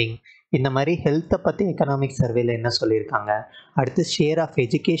spending, இந்த மாதிரி ஹெல்த்தை பற்றி எக்கனாமிக் சர்வேல என்ன சொல்லியிருக்காங்க. அடுத்து ஷேர் ஆஃப்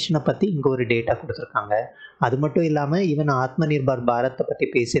எஜுகேஷனை பற்றி இங்கே ஒரு டேட்டா கொடுத்துருக்காங்க. அது மட்டும் இல்லாமல் ஈவன் ஆத்ம நிர்பார் பாரத்தை பற்றி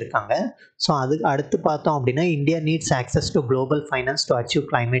பேசியிருக்காங்க. ஸோ அதுக்கு அடுத்து பார்த்தோம் அப்படின்னா India needs access to global finance to achieve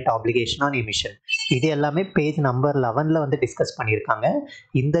climate application on emission. இது எல்லாமே பேஜ் நம்பர் 11ல் வந்து டிஸ்கஸ் பண்ணியிருக்காங்க.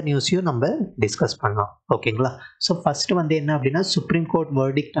 இந்த நியூஸையும் நம்ம டிஸ்கஸ் பண்ணலாம். ஓகேங்களா? ஸோ ஃபர்ஸ்ட் வந்து என்ன அப்படின்னா supreme court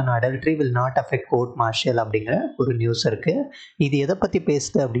verdict on adultery will not affect court martial அப்படிங்கிற ஒரு நியூஸ் இருக்கு. இது எதை பற்றி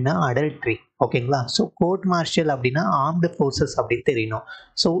பேசுது அப்படின்னா அடல்ட்ரி. ஓகேங்களா? ஸோ கோர்ட் மார்ஷியல் அப்படின்னா ஆர்ம்டு ஃபோர்ஸஸ் அப்படின்னு தெரியணும்.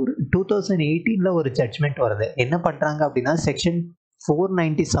 ஸோ 2018ல் ஒரு ஜட்ஜ்மெண்ட் வருது. என்ன பண்ணுறாங்க அப்படின்னா செக்ஷன்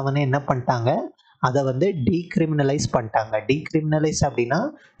 497 என்ன பண்ணிட்டாங்க, அதை வந்து டீக்ரிமினலைஸ் பண்ணிட்டாங்க. டீக்ரிமினலைஸ் அப்படின்னா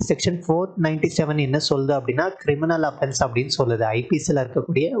செக்ஷன் 497 என்ன சொல்லுது அப்படின்னா கிரிமினல் அஃபென்ஸ் அப்படின்னு சொல்லுது. ஐபிசியில்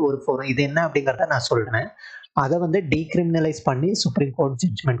இருக்கக்கூடிய ஒரு இது என்ன அப்படிங்கிறத நான் சொல்கிறேன். அதை வந்து டீக்ரிமினலைஸ் பண்ணி சுப்ரீம் கோர்ட்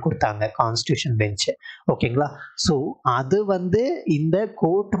ஜட்ஜ்மெண்ட் கொடுத்தாங்க கான்ஸ்டியூஷன் பெஞ்சு. ஓகேங்களா? ஸோ அது வந்து இந்த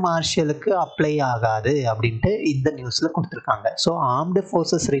கோர்ட் மார்ஷியலுக்கு அப்ளை ஆகாது அப்படின்ட்டு இந்த நியூஸில் கொடுத்துருக்காங்க. ஸோ ஆர்ம்டு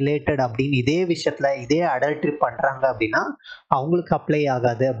ஃபோர்ஸஸ் ரிலேட்டட் அப்படின்னு இதே விஷயத்தில் இதே அடல்ட்ரி பண்ணுறாங்க அப்படின்னா அவங்களுக்கு அப்ளை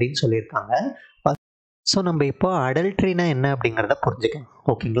ஆகாது அப்படின்னு சொல்லியிருக்காங்க. ஸோ நம்ம இப்போ அடல்ட்ரினா என்ன அப்படிங்கிறத புரிஞ்சுக்கலாம்.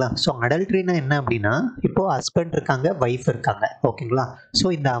 ஓகேங்களா? ஸோ அடல்ட்ரினா என்ன அப்படின்னா இப்போ ஹஸ்பண்ட் இருக்காங்க, ஒய்ஃப் இருக்காங்க. ஓகேங்களா? ஸோ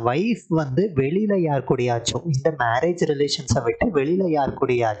இந்த ஒய்ஃப் வந்து வெளியில் யார் கூடயாச்சும் இந்த மேரேஜ் ரிலேஷன்ஸை விட்டு வெளியில் யார்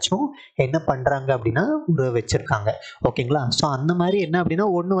கூடயாச்சும் என்ன பண்ணுறாங்க அப்படின்னா உறவு வச்சுருக்காங்க. ஓகேங்களா? ஸோ அந்த மாதிரி என்ன அப்படின்னா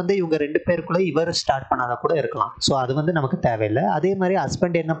ஒன்று வந்து இவங்க 2 பேருக்குள்ளே இவர் ஸ்டார்ட் பண்ணாத கூட இருக்கலாம். ஸோ அது வந்து நமக்கு தேவையில்லை. அதே மாதிரி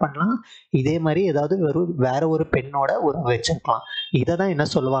ஹஸ்பண்ட் என்ன பண்ணலாம், இதே மாதிரி ஏதாவது வேற ஒரு பெண்ணோட உறவு வச்சிருக்கலாம். இதை தான் என்ன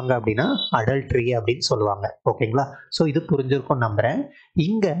சொல்லுவாங்க அப்படின்னா அடல்ட்ரி அப்படின்னு சொல்லுவாங்க. ஓகேங்களா? ஸோ இது புரிஞ்சிருக்கும் நம்புறேன்.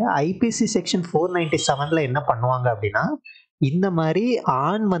 இங்க ஐபிசி செக்ஷன் 497ல என்ன பண்ணுவாங்க அப்படின்னா இந்த மாதிரி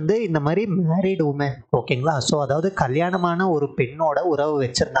ஆண் வந்து இந்த மாதிரி மேரிட் உமன், ஓகேங்களா? ஸோ அதாவது கல்யாணமான ஒரு பெண்ணோட உறவு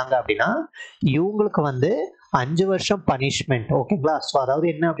வச்சிருந்தாங்க அப்படின்னா இவங்களுக்கு வந்து 5 வருஷம் பனிஷ்மெண்ட். ஓகேங்களா? ஸோ அதாவது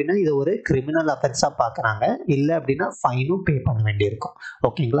என்ன அப்படின்னா இது ஒரு கிரிமினல் அஃபென்ஸாக பார்க்குறாங்க. இல்லை அப்படின்னா ஃபைனும் பே பண்ண வேண்டியிருக்கும்.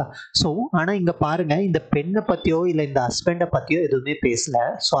 ஓகேங்களா? ஸோ ஆனால் இங்கே பாருங்க இந்த பெண்ணை பற்றியோ இல்லை இந்த ஹஸ்பண்டை பற்றியோ எதுவுமே பேசல.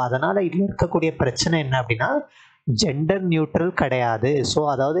 ஸோ அதனால் இதில் இருக்கக்கூடிய பிரச்சனை என்ன அப்படின்னா ஜெண்டர் நியூட்ரல் கிடையாது. ஸோ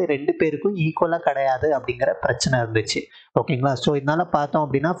அதாவது 2 பேருக்கும் ஈக்குவலாக கிடையாது அப்படிங்கிற பிரச்சனை இருந்துச்சு. ஓகேங்களா? ஸோ இதனால பார்த்தோம்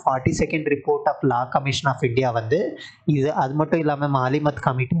அப்படின்னா 42nd report of law commission of India வந்து இது அது மட்டும் இல்லாமல் மாலிமத்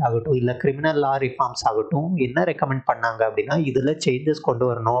கமிட்டி ஆகட்டும் இல்லை கிரிமினல் லா ரிஃபார்ம்ஸ் ஆகட்டும் என்ன ரெக்கமெண்ட் பண்ணாங்க அப்படின்னா இதில் சேஞ்சஸ் கொண்டு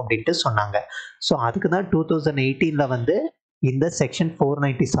வரணும் அப்படின்ட்டு சொன்னாங்க. ஸோ அதுக்கு தான் 2018ல் வந்து இந்த செக்ஷன்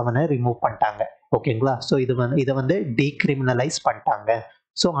 497 ரிமூவ் பண்ணிட்டாங்க. ஓகேங்களா? ஸோ இதை வந்து டீக்ரிமினலைஸ் பண்ணிட்டாங்க.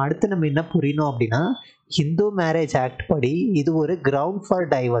 ஸோ அடுத்து நம்ம என்ன புரியணும் அப்படின்னா ஹிந்து மேரேஜ் ஆக்ட் படி இது ஒரு கிரவுண்ட் ஃபார்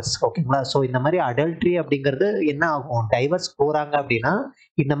டைவர்ஸ். ஓகேங்களா? ஸோ இந்த மாதிரி அடல்ட்ரி அப்படிங்கிறது என்ன ஆகும், டைவர்ஸ் போகிறாங்க அப்படின்னா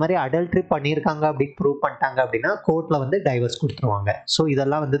இந்த மாதிரி அடல்ட்ரி பண்ணியிருக்காங்க அப்படின்னு ப்ரூவ் பண்ணிட்டாங்க அப்படின்னா கோர்ட்டில் வந்து டைவர்ஸ் கொடுத்துருவாங்க. ஸோ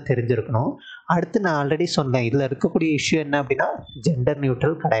இதெல்லாம் வந்து தெரிஞ்சிருக்கணும். அடுத்து நான் ஆல்ரெடி சொன்னேன் இதில் இருக்கக்கூடிய இஷ்யூ என்ன அப்படின்னா ஜெண்டர்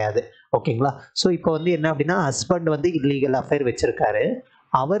நியூட்ரல் கிடையாது. ஓகேங்களா? ஸோ இப்போ வந்து என்ன அப்படின்னா ஹஸ்பண்ட் வந்து இல்லீகல் அஃபேர் வச்சிருக்காரு,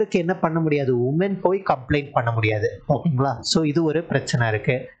 அவருக்கு என்ன பண்ண முடியாது, உமன் போய் கம்ப்ளைண்ட் பண்ண முடியாது. ஓகேங்களா? ஸோ இது ஒரு பிரச்சனை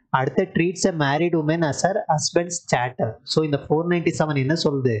இருக்கு. அடுத்து ட்ரீட்ஸ் எ married woman as her husbands சேட்டல். So இந்த 497 என்ன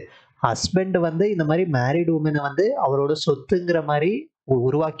சொல்லுது, ஹஸ்பண்ட் வந்து இந்த மாதிரி மேரிட் உமனை வந்து அவரோட சொத்துங்கிற மாதிரி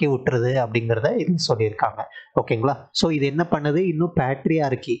உருவாக்கி விட்டுறது அப்படிங்கிறத இது சொல்லியிருக்காங்க. ஓகேங்களா? ஸோ இது என்ன பண்ணுது, இன்னும்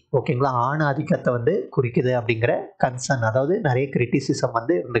பேட்ரியார்கி, ஓகேங்களா, ஆண் ஆதிக்கத்தை வந்து குறிக்குது அப்படிங்கிற கன்சர்ன், அதாவது நிறைய கிரிட்டிசிசம்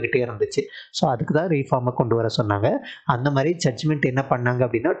வந்து இருந்துகிட்டே இருந்துச்சு. ஸோ அதுக்கு தான் ரீஃபார்மை கொண்டு வர சொன்னாங்க. அந்த மாதிரி ஜட்ஜ்மெண்ட் என்ன பண்ணாங்க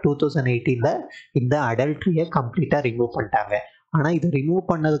அப்படின்னா 2018ல் இந்த அடல்ட்ரியை கம்ப்ளீட்டாக ரிமூவ் பண்ணிட்டாங்க. ஆனால் இது ரிமூவ்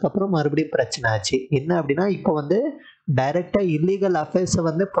பண்ணதுக்கப்புறம் மறுபடியும் பிரச்சனை ஆச்சு. என்ன அப்படின்னா இப்போ வந்து டைரெக்டாக இல்லீகல் அஃபேர்ஸை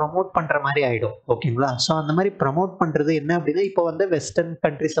வந்து ப்ரொமோட் பண்ணுற மாதிரி ஆகிடும். ஓகேங்களா? ஸோ அந்த மாதிரி ப்ரொமோட் பண்ணுறது என்ன அப்படின்னா இப்போ வந்து வெஸ்டர்ன்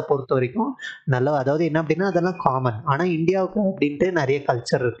கண்ட்ரிஸை பொறுத்த வரைக்கும் நல்ல, அதாவது என்ன அப்படின்னா அதெல்லாம் காமன். ஆனால் இந்தியாவுக்கு அப்படின்ட்டு நிறைய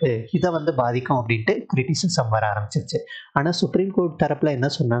கல்ச்சர் இருக்குது, இதை வந்து பாதிக்கும் அப்படின்ட்டு கிரிட்டிசிசம் வர ஆரம்பிச்சிருச்சு. ஆனால் சுப்ரீம் கோர்ட் தரப்பில் என்ன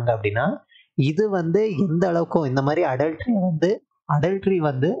சொன்னாங்க அப்படின்னா இது வந்து எந்த அளவுக்கும் இந்த மாதிரி அடல்ட்ரி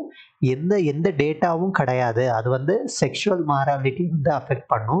வந்து எந்த டேட்டாவும் கிடையாது, அது வந்து செக்ஷுவல் மாராலிட்டி வந்து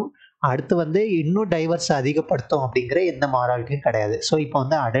அஃபெக்ட் பண்ணும், அடுத்து வந்து இன்னும் டைவர்ஸ் அதிகப்படுத்தும் அப்படிங்கிற எந்த மாராலிட்டியும் கிடையாது. ஸோ இப்போ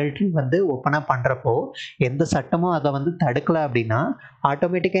வந்து அடல்ட்ரி வந்து ஓப்பனாக பண்ணுறப்போ எந்த சட்டமும் அதை வந்து தடுக்கலை அப்படின்னா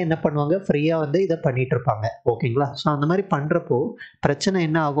ஆட்டோமேட்டிக்காக என்ன பண்ணுவாங்க, ஃப்ரீயாக வந்து இதை பண்ணிட்டு இருப்பாங்க. ஓகேங்களா? ஸோ அந்த மாதிரி பண்ணுறப்போ பிரச்சனை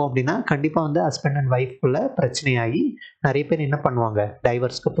என்ன ஆகும் அப்படின்னா கண்டிப்பாக வந்து ஹஸ்பண்ட் அண்ட் ஒய்ஃப்குள்ள பிரச்சனையாகி நிறைய பேர் என்ன பண்ணுவாங்க,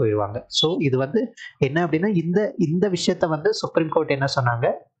 டைவர்ஸ்க்கு போயிடுவாங்க. ஸோ இது வந்து என்ன அப்படின்னா இந்த விஷயத்த வந்து சுப்ரீம் கோர்ட் என்ன சொன்னாங்க,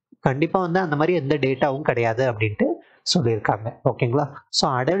 கண்டிப்பாக வந்து அந்த மாதிரி எந்த டேட்டாவும் கிடையாது அப்படின்ட்டு சொல்லியிருக்காங்க. ஓகேங்களா? ஸோ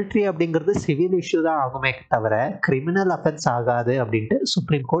அடல்ட்ரி அப்படிங்கிறது சிவில் இஷ்யூ தான் ஆகுமே தவிர கிரிமினல் அஃபென்ஸ் ஆகாது அப்படின்ட்டு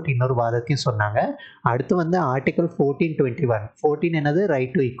சுப்ரீம் கோர்ட் இன்னொரு வாதத்தையும் சொன்னாங்க. அடுத்து வந்து ஆர்டிகல் 1421, 14 என்னது,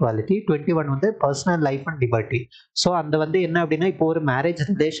 ரைட் டு ஈக்குவாலிட்டி, 21 வந்து personal life and liberty. So அந்த வந்து என்ன அப்படின்னா இப்போ ஒரு மேரேஜ்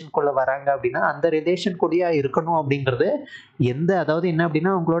ரிலேஷனுக்குள்ள வராங்க அப்படின்னா அந்த ரிலேஷன் கூடயா இருக்கணும் அப்படிங்கிறது அதாவது என்ன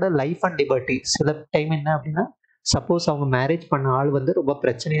அப்படின்னா அவங்களோட லைஃப் அண்ட் லிபர்ட்டி. சில டைம் என்ன அப்படின்னா சப்போஸ் அவங்க மேரேஜ் பண்ண ஆள் வந்து ரொம்ப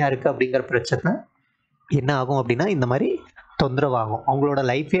பிரச்சனையா இருக்கு அப்படிங்கிற பிரச்சனை என்ன ஆகும் அப்படின்னா இந்த மாதிரி தொந்தரவாகும், அவங்களோட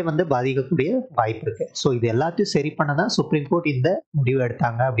லைஃபே வந்து பாதிக்கக்கூடிய வாய்ப்பு இருக்கு. ஸோ இது எல்லாத்தையும் சரி பண்ண தான் சுப்ரீம் கோர்ட் இந்த முடிவு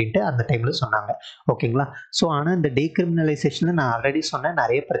எடுத்தாங்க அப்படின்ட்டு அந்த டைம்ல சொன்னாங்க. ஓகேங்களா? ஸோ ஆனால் இந்த டீக்ரிமினலைசேஷன்ல நான் ஆல்ரெடி சொன்னேன்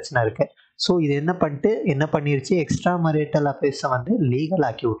நிறைய பிரச்சனை இருக்கு. ஸோ இது என்ன பண்ணிருச்சு, எக்ஸ்ட்ரா மேரிட்டல் அஃபேர்ஸை வந்து லீகல்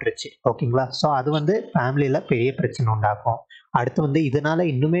ஆக்கி விட்டுருச்சு. ஓகேங்களா? ஸோ அது வந்து ஃபேமிலியில பெரிய பிரச்சனை உண்டாக்கும். அடுத்து வந்து இதனால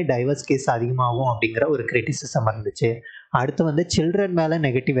இன்னுமே டைவர்ஸ் கேஸ் அதிகமாகும் அப்படிங்கிற ஒரு கிரிட்டிசிசம் இருந்துச்சு. அடுத்து வந்து சில்ட்ரன் மேலே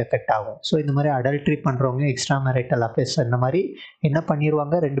நெகட்டிவ் எஃபெக்ட் ஆகும். ஸோ இந்த மாதிரி அடல்ட்ரி பண்ணுறவங்க எக்ஸ்ட்ரா மேரிட்டல் அஃபேர்ஸ் இந்த மாதிரி என்ன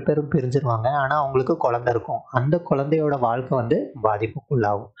பண்ணிடுவாங்க, 2 பேரும் பிரிஞ்சிருவாங்க. ஆனால் அவங்களுக்கு குழந்தை இருக்கும், அந்த குழந்தையோட வாழ்க்கை வந்து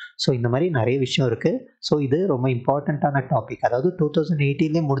பாதிப்புக்குள்ளாகும். ஸோ இந்த மாதிரி நிறைய விஷயம் இருக்குது. ஸோ இது ரொம்ப இம்பார்ட்டண்ட்டான டாபிக். அதாவது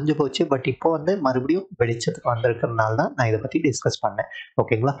 2018 முடிஞ்சு போச்சு, பட் இப்போ வந்து மறுபடியும் வெளிச்சத்துக்கு வந்திருக்கிறதுனால தான் நான் இதை பற்றி டிஸ்கஸ் பண்ணேன்.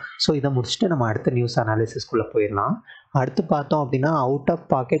 ஓகேங்களா? ஸோ இதை முடிச்சுட்டு நம்ம அடுத்த நியூஸ் அனாலிசிஸ்குள்ளே போயிடலாம். அடுத்து பார்த்தோம் அப்படின்னா, out of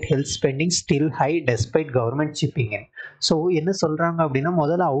packet health spending still high despite government shipping in. So என்ன சொல்கிறாங்க அப்படின்னா,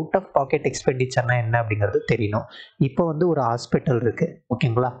 முதல்ல அவுட் ஆஃப் பாக்கெட் எக்ஸ்பெண்டிச்சர்னா என்ன அப்படிங்கிறது தெரியணும். இப்போ வந்து ஒரு ஹாஸ்பிட்டல் இருக்குது.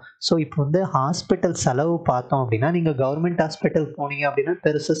 ஓகேங்களா? ஸோ இப்போ வந்து ஹாஸ்பிட்டல் செலவு பார்த்தோம் அப்படின்னா, நீங்கள் கவர்மெண்ட் ஹாஸ்பிட்டல் போனீங்க அப்படின்னா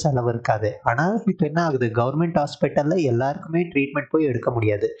பெருசு செலவு இருக்காது. ஆனால் இப்போ என்ன ஆகுது, கவர்மெண்ட் ஹாஸ்பிட்டலில் எல்லாருக்குமே ட்ரீட்மெண்ட் போய் எடுக்க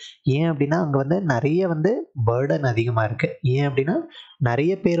முடியாது. ஏன் அப்படின்னா அங்கே வந்து நிறைய வந்து பேர்டன் அதிகமாக இருக்குது. ஏன் அப்படின்னா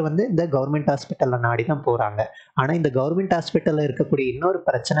நிறைய பேர் வந்து இந்த கவர்மெண்ட் ஹாஸ்பிட்டலில் நாடி தான் போகிறாங்க. ஆனால் இந்த கவர்மெண்ட் ஹாஸ்பிட்டலில் இருக்கக்கூடிய இன்னொரு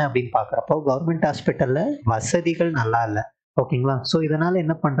பிரச்சனை அப்படின்னு பார்க்குறப்போ, கவர்மெண்ட் ஹாஸ்பிட்டலில் வசதிகள் நல்லா இல்லை. ஓகேங்களா? ஸோ இதனால்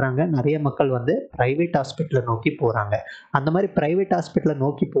என்ன பண்ணுறாங்க, நிறைய மக்கள் வந்து ப்ரைவேட் ஹாஸ்பிட்டலை நோக்கி போகிறாங்க. அந்த மாதிரி ப்ரைவேட் ஹாஸ்பிட்டலை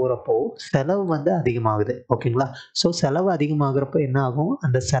நோக்கி போகிறப்போ செலவு வந்து அதிகமாகுது. ஓகேங்களா? ஸோ செலவு அதிகமாகிறப்போ என்ன ஆகும்,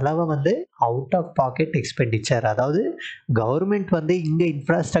 அந்த செலவை வந்து அவுட் ஆஃப் பாக்கெட் எக்ஸ்பெண்டிச்சர், அதாவது கவர்மெண்ட் வந்து இங்கே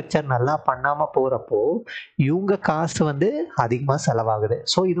இன்ஃப்ராஸ்ட்ரக்சர் நல்லா பண்ணாமல் போகிறப்போ இவங்க காசு வந்து அதிகமாக செலவாகுது.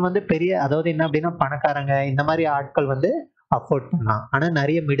 ஸோ இது வந்து பெரிய, அதாவது என்ன அப்படின்னா பணக்காரங்க இந்த மாதிரி ஆட்கள் வந்து அஃபோர்ட் பண்ணலாம். ஆனால்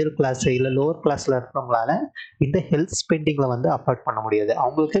நிறைய மிடில் கிளாஸ் இல்லை லோவர் கிளாஸில் இருக்கிறவங்களால இந்த ஹெல்த் ஸ்பெண்டிங்கில் வந்து அஃபோர்ட் பண்ண முடியாது.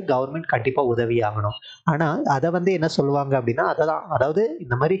 அவங்களுக்கு கவர்மெண்ட் கண்டிப்பாக உதவி ஆகணும். ஆனால் அதை வந்து என்ன சொல்லுவாங்க அப்படின்னா, அததான், அதாவது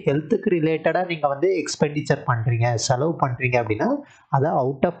இந்த மாதிரி ஹெல்த்துக்கு ரிலேட்டடாக நீங்கள் வந்து எக்ஸ்பெண்டிச்சர் பண்ணுறீங்க, செலவு பண்ணுறீங்க அப்படின்னா அதை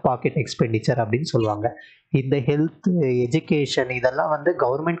அவுட் ஆஃப் பாக்கெட் எக்ஸ்பெண்டிச்சர் அப்படின்னு சொல்லுவாங்க. இந்த ஹெல்த், எஜுகேஷன் இதெல்லாம் வந்து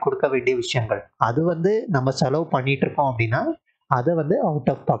கவர்மெண்ட் கொடுக்க வேண்டிய விஷயங்கள். அது வந்து நம்ம செலவு பண்ணிட்டு இருக்கோம் அப்படின்னா அதை வந்து out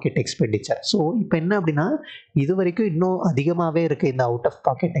of packet expenditure. So இப்போ என்ன அப்படின்னா, இது வரைக்கும் இன்னும் அதிகமாகவே இருக்குது இந்த out of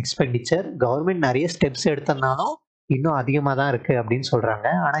packet expenditure. Government நிறைய ஸ்டெப்ஸ் எடுத்தனாலும் இன்னும் அதிகமாக தான் இருக்குது அப்படின்னு சொல்கிறாங்க.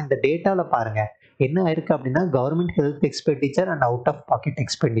 ஆனால் இந்த டேட்டாவில் பாருங்கள் என்ன ஆயிருக்கு அப்படின்னா, government health expenditure and out of packet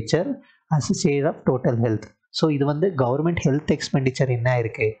expenditure as a share of total health. So இது வந்து கவர்மெண்ட் ஹெல்த் எக்ஸ்பெண்டிச்சர் என்ன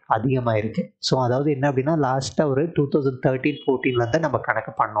இருக்குது, அதிகமாக இருக்குது. ஸோ அதாவது என்ன அப்படின்னா, லாஸ்ட்டாக ஒரு 2013-14 நம்ம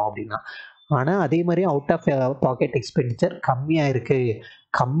கணக்கு பண்ணோம் அப்படின்னா. ஆனால் அதே மாதிரி அவுட் ஆஃப் பாக்கெட் எக்ஸ்பெண்டிச்சர் கம்மியாக இருக்குது.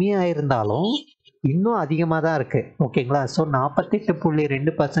 கம்மியாக இருந்தாலும் இன்னும் அதிகமாக தான் இருக்குது. ஓகேங்களா? ஸோ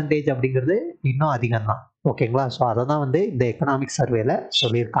 48.2% அப்படிங்கிறது இன்னும் அதிகம் தான். ஓகேங்களா? ஸோ அதை தான் வந்து இந்த எக்கனாமிக் சர்வேல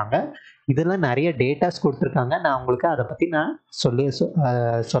சொல்லியிருக்காங்க. இதில் நிறைய டேட்டாஸ் கொடுத்துருக்காங்க. நான் உங்களுக்கு அதை பற்றி நான்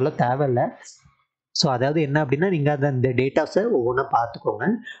சொல்ல தேவையில்லை. ஸோ அதாவது என்ன அப்படின்னா, நீங்கள் அந்த டேட்டாஸை ஒவ்வொன்றா பார்த்துக்கோங்க.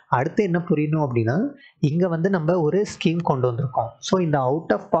 அடுத்து என்ன புரியணும் அப்படின்னா, இங்கே வந்து நம்ம ஒரு ஸ்கீம் கொண்டு வந்திருக்கோம். ஸோ இந்த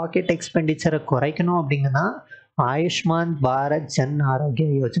அவுட் ஆஃப் பாக்கெட் எக்ஸ்பெண்டிச்சரை குறைக்கணும் அப்படிங்கன்னா ஆயுஷ்மான் பாரத் ஜன் ஆரோக்கிய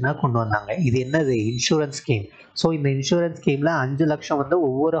யோஜனா கொண்டு வந்தாங்க. இது என்னது, இன்சூரன்ஸ் ஸ்கீம். ஸோ இந்த இன்சூரன்ஸ் ஸ்கீமில் 5 லட்சம் வந்து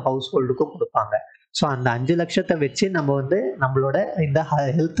ஒவ்வொரு ஹவுஸ் ஹோல்டுக்கும் கொடுப்பாங்க. ஸோ அந்த 5 லட்சத்தை வச்சு நம்ம வந்து நம்மளோட இந்த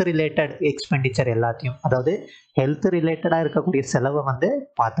ஹெல்த் ரிலேட்டட் எக்ஸ்பெண்டிச்சர் எல்லாத்தையும், அதாவது ஹெல்த் ரிலேட்டடாக இருக்கக்கூடிய செலவை வந்து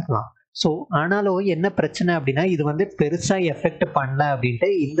பார்த்துக்கலாம். ஸோ ஆனாலும் என்ன பிரச்சனை அப்படின்னா, இது வந்து பெருசாக எஃபெக்ட் பண்ணல அப்படின்ட்டு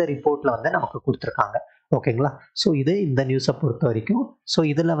இந்த ரிப்போர்ட்டில் வந்து நமக்கு கொடுத்துருக்காங்க. ஓகேங்களா? ஸோ இது இந்த நியூஸை பொறுத்த வரைக்கும். ஸோ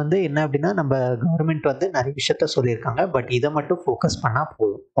இதில் வந்து என்ன அப்படின்னா, நம்ம கவர்மெண்ட் வந்து நிறைய விஷயத்த சொல்லியிருக்காங்க. பட் இதை மட்டும் ஃபோக்கஸ் பண்ணால்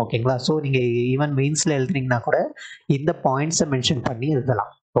போதும். ஓகேங்களா? ஸோ நீங்கள் ஈவன் மெயின்ஸில் எழுதுனீங்கன்னா கூட இந்த பாயிண்ட்ஸை மென்ஷன் பண்ணி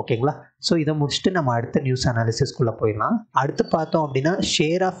எழுதலாம். ஓகேங்களா? ஸோ இதை முடிச்சுட்டு நம்ம அடுத்த நியூஸ் அனாலிசிஸ்குள்ளே போயிடலாம். அடுத்து பார்த்தோம் அப்படின்னா,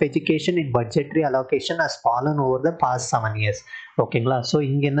 share of education in budgetary allocation has fallen over the past 7 years. ஓகேங்களா? ஸோ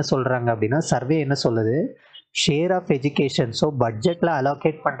இங்கே என்ன சொல்கிறாங்க அப்படின்னா, சர்வே என்ன சொல்லுது, ஷேர் ஆஃப் எஜுகேஷன், ஸோ பட்ஜெட்டில்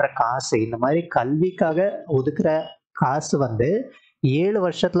அலோகேட் பண்ணுற காசு, இந்த மாதிரி கல்விக்காக ஒதுக்குற காசு வந்து 7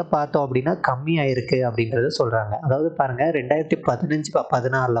 வருஷத்தில் பார்த்தோம் அப்படின்னா கம்மியாயிருக்கு அப்படின்றத சொல்கிறாங்க. அதாவது பாருங்கள்,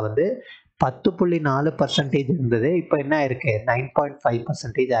 2015-16 வந்து 10.4% இருந்தது. இப்போ என்ன ஆயிருக்கு,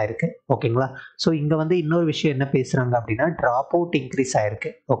 9.5% ஆயிருக்கு. ஓகேங்களா? ஸோ இங்கே வந்து இன்னொரு விஷயம் என்ன பேசுகிறாங்க அப்படின்னா, ட்ராப் அவுட் இன்க்ரீஸ்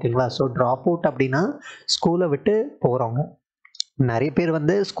ஆயிருக்கு. ஓகேங்களா? ஸோ ட்ராப் அவுட் அப்படின்னா ஸ்கூலை விட்டு போகிறவங்க. நிறைய பேர்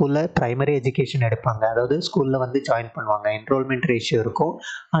வந்து ஸ்கூலில் ப்ரைமரி எஜுகேஷன் எடுப்பாங்க, அதாவது ஸ்கூலில் வந்து ஜாயின் பண்ணுவாங்க, என்ரோல்மெண்ட் ரேஷியோ இருக்கும்.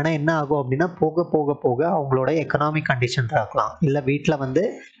 ஆனால் என்ன ஆகும் அப்படின்னா, போக போக போக அவங்களோட எக்கனாமிக் கண்டிஷன் இருக்கலாம், இல்லை வீட்டில் வந்து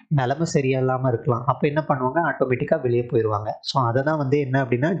நிலைமை சரியில்லாமல் இருக்கலாம். அப்போ என்ன பண்ணுவாங்க, ஆட்டோமேட்டிக்காக வெளியே போயிடுவாங்க. ஸோ அதை தான் வந்து என்ன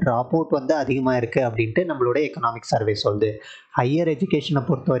அப்படின்னா, ட்ராப் அவுட் வந்து அதிகமாக இருக்குது அப்படின்ட்டு நம்மளோட எக்கனாமிக் சர்வே சொல்லுது. ஹையர் எஜுகேஷனை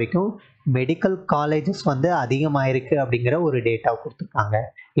பொறுத்த வரைக்கும் மெடிக்கல் காலேஜஸ் வந்து அதிகமாயிருக்கு அப்படிங்கிற ஒரு டேட்டா கொடுத்துருக்காங்க.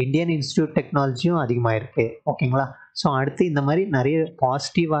 இந்தியன் இன்ஸ்டியூட் டெக்னாலஜியும் அதிகமாயிருக்கு. ஓகேங்களா? ஸோ அடுத்து இந்த மாதிரி நிறைய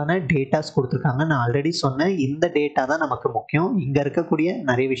பாசிட்டிவான டேட்டாஸ் கொடுத்துருக்காங்க. நான் ஆல்ரெடி சொன்னேன், இந்த டேட்டா தான் நமக்கு முக்கியம். இங்கே இருக்கக்கூடிய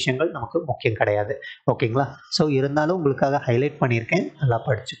நிறைய விஷயங்கள் நமக்கு முக்கியம் கிடையாது. ஓகேங்களா? ஸோ இருந்தாலும் உங்களுக்காக ஹைலைட் பண்ணியிருக்கேன், நல்லா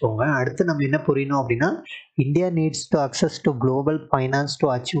படிச்சுக்கோங்க. அடுத்து நம்ம என்ன புரியணும் அப்படின்னா, India needs to access to global finance to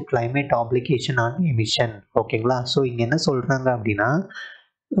achieve climate application on emission. ஓகேங்களா? ஸோ இங்கே என்ன சொல்கிறாங்க அப்படின்னா,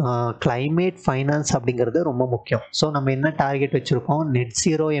 கிளைமேட் ஃபைனான்ஸ் அப்படிங்கிறது ரொம்ப முக்கியம். ஸோ நம்ம என்ன டார்கெட் வச்சுருக்கோம், நெட்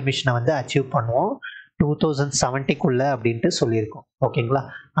ஜீரோ எமிஷனை வந்து அச்சீவ் பண்ணுவோம் 2070 அப்படின்ட்டு சொல்லியிருக்கோம். ஓகேங்களா?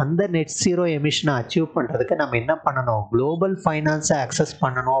 அந்த நெட் ஜீரோ எமிஷனை அச்சீவ் பண்ணுறதுக்கு நம்ம என்ன பண்ணணும், குளோபல் ஃபைனான்ஸை அக்சஸ்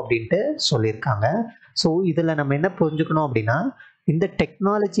பண்ணணும் அப்படின்ட்டு சொல்லியிருக்காங்க. ஸோ இதில் நம்ம என்ன புரிஞ்சுக்கணும் அப்படின்னா, இந்த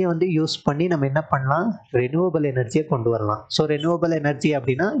டெக்னாலஜியை வந்து யூஸ் பண்ணி நம்ம என்ன பண்ணலாம், ரெனியூவபிள் எனர்ஜியை கொண்டு வரலாம். ஸோ ரெனியூவபிள் எனர்ஜி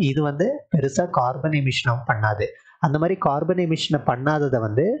அப்படின்னா இது வந்து பெருசாக கார்பன் எமிஷனும் பண்ணாது. அந்த மாதிரி கார்பன் எமிஷனை பண்ணாததை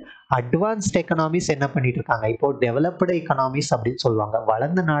வந்து அட்வான்ஸ்ட் எக்கனாமிஸ் என்ன பண்ணிட்டு இருக்காங்க, இப்போ டெவலப்டு எக்கனாமிஸ் அப்படின்னு சொல்லுவாங்க.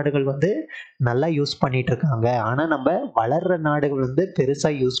 வளர்ந்த நாடுகள் வந்து நல்லா யூஸ் பண்ணிட்டு இருக்காங்க. ஆனால் நம்ம வளர்ற நாடுகள் வந்து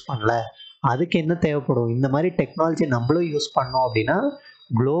பெருசாக யூஸ் பண்ணல. அதுக்கு என்ன தேவைப்படும், இந்த மாதிரி டெக்னாலஜி நம்மளும் யூஸ் பண்ணோம் அப்படின்னா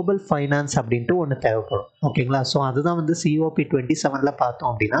குளோபல் ஃபைனான்ஸ் அப்படின்ட்டு ஒன்று தேவைப்படும். ஓகேங்களா? ஸோ அதுதான் வந்து COP27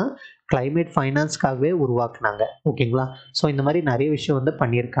 பார்த்தோம் அப்படின்னா கிளைமேட் ஃபைனான்ஸ்க்காகவே உருவாக்குனாங்க. ஓகேங்களா? ஸோ இந்த மாதிரி நிறைய விஷயம் வந்து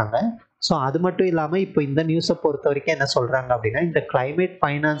பண்ணியிருக்காங்க. ஸோ அது மட்டும் இல்லாமல் இப்போ இந்த நியூஸை பொறுத்த வரைக்கும் என்ன சொல்கிறாங்க அப்படின்னா, இந்த கிளைமேட்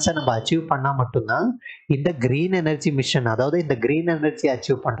ஃபைனான்ஸை நம்ம அச்சீவ் பண்ணால் மட்டும்தான் இந்த க்ரீன் எனர்ஜி மிஷன், அதாவது இந்த க்ரீன் எனர்ஜி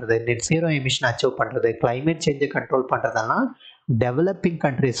அச்சீவ் பண்ணுறது, நெட் ஜீரோ எமிஷன் அச்சீவ் பண்ணுறது, கிளைமேட் சேஞ்சை கண்ட்ரோல் பண்ணுறதெல்லாம் டெவலப்பிங்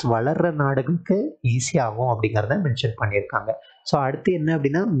கண்ட்ரிஸ், வளர்கிற நாடுகளுக்கு ஈஸியாகும் அப்படிங்கிறத மென்ஷன் பண்ணியிருக்காங்க. ஸோ அடுத்து என்ன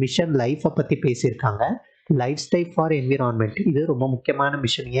அப்படின்னா, மிஷன் லைஃப்பை பற்றி பேசியிருக்காங்க. லைஃப் ஸ்டைல் ஃபார் என்விரான்மெண்ட், இது ரொம்ப முக்கியமான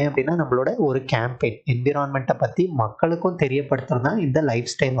மிஷன். ஏன் அப்படின்னா நம்மளோட ஒரு கேம்பெயின், என்விரான்மெண்ட்டை பற்றி மக்களுக்கும் தெரியப்படுத்துறது தான் இந்த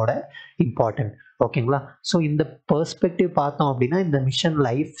லைஃப் ஸ்டைலோட இம்பார்ட்டன்ட். ஓகேங்களா? ஸோ இந்த பெர்ஸ்பெக்டிவ் பார்த்தோம் அப்படின்னா இந்த மிஷன்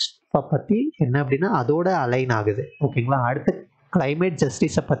லைஃப் பற்றி என்ன அப்படின்னா அதோட அலைன் ஆகுது. ஓகேங்களா? அடுத்து கிளைமேட்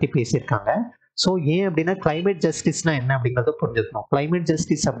ஜஸ்டிஸை பற்றி பேசியிருக்காங்க. ஸோ ஏன் அப்படின்னா கிளைமேட் ஜஸ்டிஸ்னா என்ன அப்படிங்கிறத புரிஞ்சுக்கணும். கிளைமேட்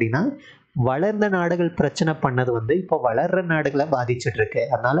ஜஸ்டிஸ் அப்படின்னா வளர்ந்த நாடுகள் பிரச்சனை பண்ணது வந்து இப்போ வளர்ற நாடுகளை பாதிச்சுட்டு இருக்கு.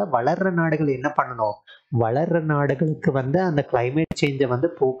 அதனால வளர்ற நாடுகள் என்ன பண்ணணும், வளர்ற நாடுகளுக்கு வந்து அந்த கிளைமேட் சேஞ்சை வந்து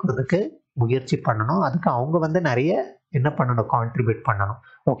போக்குறதுக்கு முயற்சி பண்ணணும். அதுக்கு அவங்க வந்து நிறைய என்ன பண்ணணும், கான்ட்ரிபியூட் பண்ணணும்.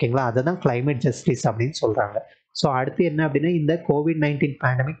 ஓகேங்களா? அதை தான் கிளைமேட் ஜஸ்டிஸ் அப்படின்னு சொல்றாங்க. ஸோ அடுத்து என்ன அப்படின்னா, இந்த COVID-19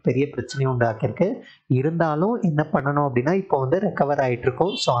 பேண்டமிக் பெரிய பிரச்சனையை உண்டாக்கியிருக்கு. இருந்தாலும் என்ன பண்ணணும் அப்படின்னா இப்போ வந்து ரெக்கவர் ஆகிட்டு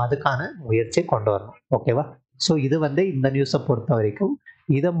இருக்கோம். ஸோ அதுக்கான முயற்சியை கொண்டு வரணும். ஓகேவா? ஸோ இது வந்து இந்த நியூஸை பொறுத்த வரைக்கும்.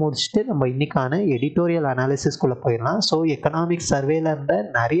 இதை முடிச்சுட்டு நம்ம இன்னைக்கான எடிட்டோரியல் அனாலிசிஸ்குள்ளே போயிடலாம். ஸோ எக்கனாமிக் சர்வேல இருந்த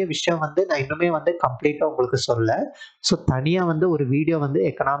நிறைய விஷயம் வந்து நான் இன்னுமே வந்து கம்ப்ளீட்டாக உங்களுக்கு சொல்ல. ஸோ தனியாக வந்து ஒரு வீடியோ வந்து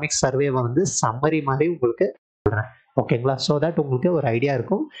எக்கனாமிக் சர்வேவை வந்து சம்மரி மாதிரி உங்களுக்கு சொல்கிறேன். ஓகேங்களா? ஸோ தட் உங்களுக்கு ஒரு ஐடியா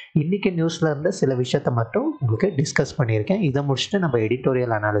இருக்கும். இன்னைக்கு நியூஸ்ல இருந்த சில விஷயத்த மட்டும் உங்களுக்கு டிஸ்கஸ் பண்ணியிருக்கேன். இதை முடிச்சுட்டு நம்ம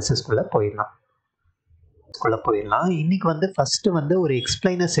எடிட்டோரியல் அனாலிசிஸ்குள்ளே போயிடலாம். இன்னைக்கு வந்து ஃபர்ஸ்ட் வந்து ஒரு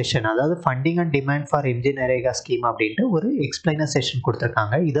எக்ஸ்பிளைனர் செஷன், அதாவது funding and demand for MG NREGA scheme அப்படின்ட்டு ஒரு எக்ஸ்பிளைனர் செஷன்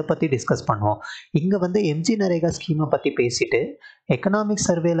கொடுத்துருக்காங்க. இதை பற்றி டிஸ்கஸ் பண்ணுவோம். இங்கே வந்து எம்ஜி நரேகா ஸ்கீமை பற்றி பேசிட்டு எக்கனாமிக்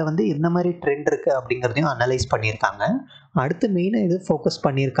சர்வேல வந்து என்ன மாதிரி ட்ரெண்ட் இருக்குது அப்படிங்கிறதையும் அனலைஸ் பண்ணியிருக்காங்க. அடுத்து மெயினாக இது ஃபோக்கஸ்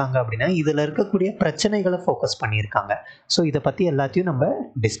பண்ணியிருக்காங்க அப்படின்னா இதில் இருக்கக்கூடிய பிரச்சனைகளை ஃபோக்கஸ் பண்ணியிருக்காங்க. ஸோ இதை பற்றி எல்லாத்தையும் நம்ம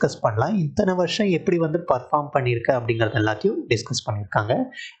டிஸ்கஸ் பண்ணலாம். இத்தனை வருஷம் எப்படி வந்து பர்ஃபார்ம் பண்ணியிருக்கு அப்படிங்கிறது எல்லாத்தையும் டிஸ்கஸ் பண்ணியிருக்காங்க.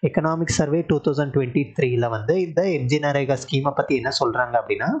 எக்கனாமிக் சர்வே 2023 வந்து இந்த எம்ஜி நரேகா ஸ்கீமை பற்றி என்ன சொல்கிறாங்க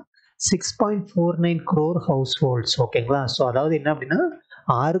அப்படின்னா 6.49 crore ஹவுஸ் ஹோல்ட்ஸ். ஓகேங்களா? ஸோ அதாவது என்ன அப்படின்னா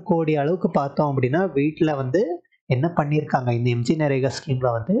 6 கோடி அளவுக்கு பார்த்தோம் அப்படின்னா வீட்டில் வந்து என்ன பண்ணியிருக்காங்க, இந்த எம்ஜி நரேகா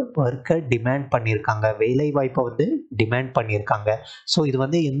ஸ்கீமில் வந்து ஒர்க்கை டிமாண்ட் பண்ணியிருக்காங்க, வேலை வாய்ப்பை வந்து டிமாண்ட் பண்ணியிருக்காங்க. ஸோ இது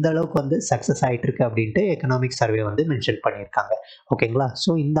வந்து எந்த அளவுக்கு வந்து சக்ஸஸ் ஆகிட்டு இருக்கு அப்படின்ட்டு எக்கனாமிக் சர்வே வந்து மென்ஷன் பண்ணியிருக்காங்க. ஓகேங்களா?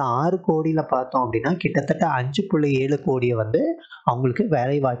 ஸோ இந்த 6 கோடியில் பார்த்தோம் அப்படின்னா கிட்டத்தட்ட 5.7 கோடியை வந்து அவங்களுக்கு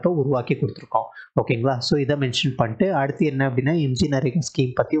வேலை வாய்ப்பை உருவாக்கி கொடுத்துருக்கோம். ஓகேங்களா? ஸோ இதை மென்ஷன் பண்ணிட்டு அடுத்து என்ன அப்படின்னா எம்ஜி நரேகா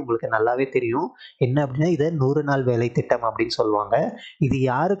ஸ்கீம் பற்றி உங்களுக்கு நல்லாவே தெரியும். என்ன அப்படின்னா இதை 100 நாள் வேலை திட்டம் அப்படின்னு சொல்லுவாங்க. இது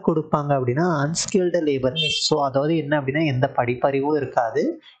யாருக்கு கொடுப்பாங்க அப்படின்னா அன்ஸ்கில்டு லேபர். ஸோ அதாவது என்ன அப்படின்னா எந்த படிப்பறிவும் இருக்காது,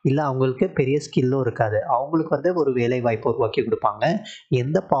 இல்லை அவங்களுக்கு பெரிய ஸ்கில்லும் இருக்காது, அவங்களுக்கு வந்து ஒரு வேலை வாய்ப்பு உருவாக்கி கொடுப்பாங்க.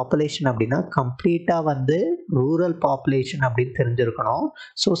 எந்த பாப்புலேஷன் அப்படின்னா கம்ப்ளீட்டாக வந்து ரூரல் பாப்புலேஷன் அப்படின்னு தெரிஞ்சிருக்கணும்.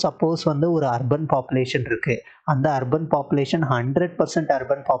 ஸோ சப்போஸ் வந்து ஒரு அர்பன் பாப்புலேஷன் இருக்கு, அந்த அர்பன் பாப்புலேஷன் 100%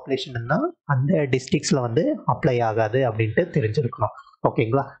 அர்பன் பாப்புலேஷன் தான் அந்த டிஸ்ட்ரிக்ட்ஸில் வந்து அப்ளை ஆகாது அப்படின்ட்டு தெரிஞ்சிருக்கணும்.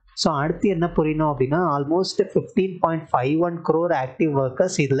 ஓகேங்களா? ஸோ அடுத்து என்ன புரியணும் அப்படின்னா ஆல்மோஸ்ட் 15.51 crore ஆக்டிவ்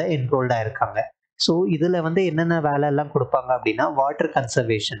ஒர்க்கர்ஸ் இதில் என்ரோல்டாக இருக்காங்க. ஸோ இதில் வந்து என்னென்ன வேலை எல்லாம் கொடுப்பாங்க அப்படின்னா வாட்டர்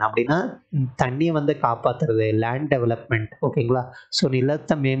கன்சர்வேஷன் அப்படின்னா தண்ணியை வந்து காப்பாற்றுறது, லேண்ட் டெவலப்மெண்ட், ஓகேங்களா. ஸோ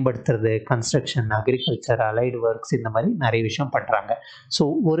நிலத்தை மேம்படுத்துறது, கன்ஸ்ட்ரக்ஷன், அக்ரிகல்ச்சர், அலைடு ஒர்க்ஸ், இந்த மாதிரி நிறைய விஷயம் பண்ணுறாங்க. ஸோ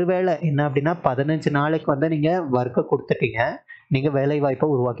ஒருவேளை என்ன அப்படின்னா 15 நாளைக்கு வந்து நீங்கள் ஒர்க்கை கொடுத்துட்டீங்க, நீங்கள் வேலை வாய்ப்பை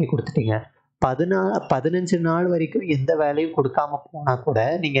உருவாக்கி கொடுத்துட்டீங்க. 15 நாள் வரைக்கும் எந்த வேலையும் கொடுக்காம போனால் கூட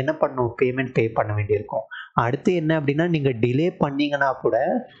நீங்கள் என்ன பண்ணணும், பேமெண்ட் பே பண்ண வேண்டியிருக்கும். அடுத்து என்ன அப்படின்னா நீங்கள் டிலே பண்ணீங்கன்னா கூட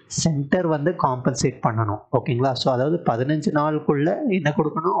சென்டர் வந்து காம்பன்சேட் பண்ணணும், ஓகேங்களா. ஸோ அதாவது 15 நாளுக்குள்ள என்ன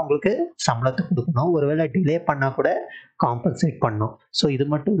கொடுக்கணும், உங்களுக்கு சம்பளத்தை கொடுக்கணும். ஒருவேளை டிலே பண்ணால் கூட காம்பன்சேட் பண்ணணும். ஸோ இது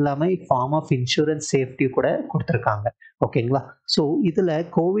மட்டும் இல்லாமல் ஃபார்ம் ஆஃப் இன்சூரன்ஸ் சேஃப்டி கூட கொடுத்துருக்காங்க, ஓகேங்களா. ஸோ இதில்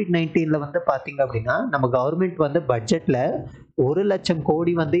COVID-19 வந்து பார்த்தீங்க அப்படின்னா நம்ம கவர்மெண்ட் வந்து பட்ஜெட்டில் 1,00,000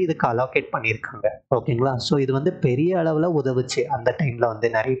 கோடி வந்து இதுக்கு அலோகேட் பண்ணியிருக்காங்க, ஓகேங்களா. ஸோ இது வந்து பெரிய அளவில் உதவுச்சு அந்த டைமில் வந்து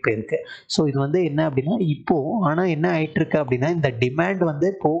நிறைய பேருக்கு. ஸோ இது வந்து என்ன அப்படின்னா இப்போ ஆனால் என்ன ஆயிட்டு இருக்கு அப்படின்னா இந்த டிமாண்ட் வந்து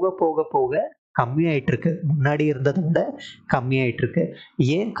போக போக போக கம்மியாயிட்டு இருக்கு, முன்னாடி இருந்ததை விட கம்மியாயிட்டு இருக்கு.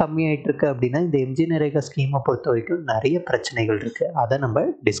 ஏன் கம்மியாயிட்டு இருக்கு அப்படின்னா இந்த எம்ஜி நரேகா ஸ்கீமை பொறுத்த வரைக்கும் நிறைய பிரச்சனைகள் இருக்கு, அதை நம்ம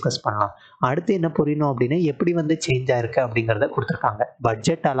டிஸ்கஸ் பண்ணலாம். அடுத்து என்ன புரியணும் அப்படின்னா எப்படி வந்து சேஞ்ச் ஆயிருக்கு அப்படிங்கிறத கொடுத்துருக்காங்க.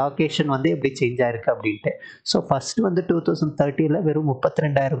 பட்ஜெட் அலோகேஷன் வந்து எப்படி சேஞ்ச் ஆயிருக்கு அப்படின்ட்டு. ஸோ ஃபர்ஸ்ட் வந்து 2030 வெறும்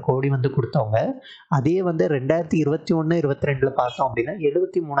 32,000 கோடி வந்து கொடுத்தவங்க, அதே வந்து 2021-22 பார்த்தோம் அப்படின்னா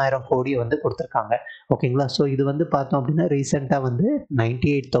 73,000 கோடியை வந்து கொடுத்துருக்காங்க, ஓகேங்களா. ஸோ இது வந்து பார்த்தோம் அப்படின்னா ரீசெண்டாக வந்து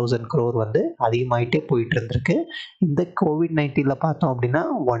 98,000 crore வந்து அதிகமாயிட்டே போயிட்டு இருந்திருக்கு. இந்த COVID-19 பார்த்தோம் அப்படின்னா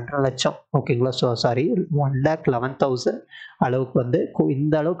 1.5 லட்சம், ஓகேங்களா. ஸோ சாரி 1,11,000 அளவுக்கு வந்து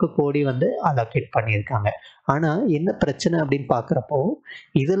இந்த அளவுக்கு கோடி வந்து அலோகேட் பண்ணியிருக்காங்க. ஆனால் என்ன பிரச்சனை அப்படின்னு பார்க்குறப்போ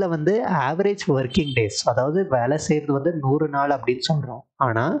இதில் வந்து ஆவரேஜ் ஒர்க்கிங் டேஸ், அதாவது வேலை செய்கிறது வந்து 100 நாள் அப்படின்னு சொல்கிறோம்.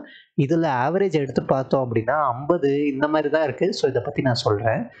 ஆனால் இதில் ஆவரேஜ் எடுத்து பார்த்தோம் அப்படின்னா 50 இந்த மாதிரி தான் இருக்குது. ஸோ இதை பற்றி நான்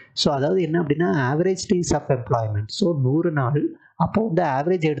சொல்கிறேன். ஸோ அதாவது என்ன அப்படின்னா average days of employment, so 100 நாள். அப்போ வந்து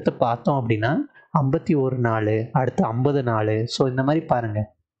ஆவரேஜ் எடுத்து பார்த்தோம் அப்படின்னா 51 நாள், அடுத்து 50 நாள். ஸோ இந்த மாதிரி பாருங்கள்,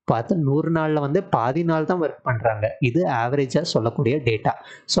 பார்த்து 100 நாளில் வந்து பாதி நாள் தான் ஒர்க் பண்ணுறாங்க. இது ஆவரேஜாக சொல்லக்கூடிய டேட்டா.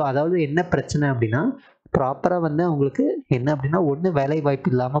 ஸோ அதாவது என்ன பிரச்சனை அப்படின்னா ப்ராப்பராக வந்து அவங்களுக்கு என்ன அப்படின்னா ஒன்று வேலை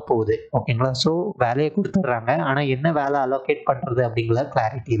வாய்ப்பு இல்லாமல் போகுது, ஓகேங்களா. ஸோ வேலையை கொடுத்துட்றாங்க, ஆனால் என்ன வேலை அலோகேட் பண்ணுறது அப்படிங்கிற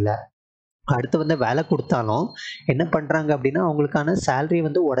கிளாரிட்டி இல்லை. அடுத்து வந்து வேலை கொடுத்தாலும் என்ன பண்ணுறாங்க அப்படின்னா அவங்களுக்கான சேலரி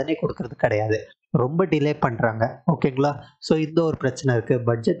வந்து உடனே கொடுக்கறது கிடையாது, ரொம்ப டிலே பண்ணுறாங்க, ஓகேங்களா. ஸோ இந்த ஒரு பிரச்சனை இருக்குது.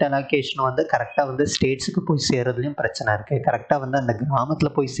 பட்ஜெட் அலோகேஷன் வந்து கரெக்டாக வந்து ஸ்டேட்ஸுக்கு போய் சேர்றதுலையும் பிரச்சனை இருக்குது, கரெக்டாக வந்து அந்த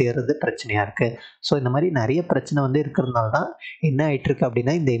கிராமத்தில் போய் சேர்றது பிரச்சனையாக இருக்குது. ஸோ இந்த மாதிரி நிறைய பிரச்சனை வந்து இருக்கிறதுனால தான் என்ன ஆகிட்டுருக்கு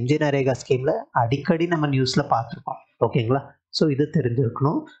அப்படின்னா இந்த எம்ஜி நரேகா ஸ்கீமில் அடிக்கடி நம்ம நியூஸில் பார்த்துருக்கோம், ஓகேங்களா. ஸோ இது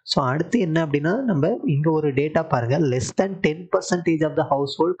தெரிஞ்சிருக்கணும். ஸோ அடுத்து என்ன அப்படின்னா நம்ம இங்கே ஒரு டேட்டா பாருங்கள், less than 10% of the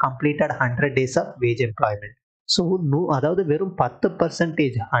house hold completed 100 days of wage employment. So அதாவது வெறும்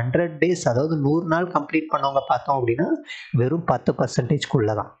 10%, 100 days, அதாவது 100 நாள் கம்ப்ளீட் பண்ணவங்க பார்த்தோம் அப்படின்னா வெறும்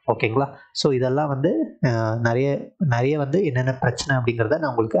 10%குள்ளே தான், ஓகேங்களா. ஸோ இதெல்லாம் வந்து நிறைய நிறைய வந்து என்னென்ன பிரச்சனை அப்படிங்கிறத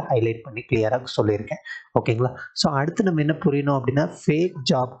நான் உங்களுக்கு ஹைலைட் பண்ணி கிளியராக சொல்லியிருக்கேன், ஓகேங்களா. ஸோ அடுத்து நம்ம என்ன புரியணும் அப்படின்னா ஃபேக்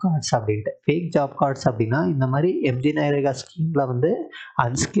ஜாப் கார்ட்ஸ் அப்படின்ட்டு. ஃபேக் ஜாப் கார்ட்ஸ் அப்படின்னா இந்த மாதிரி எம்ஜி நரேகா ஸ்கீமில் வந்து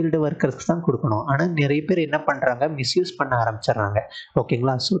அன்ஸ்கில்டு ஒர்க்கர்ஸ்க்கு தான் கொடுக்கணும், ஆனால் நிறைய பேர் என்ன பண்ணுறாங்க, மிஸ்யூஸ் பண்ண ஆரம்பிச்சிடுறாங்க,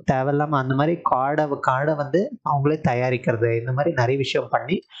 ஓகேங்களா. ஸோ தேவையில்லாமல் அந்த மாதிரி கார்டை வந்து அவங்களே தயாரிக்கிறது, இந்த மாதிரி நிறைய விஷயம்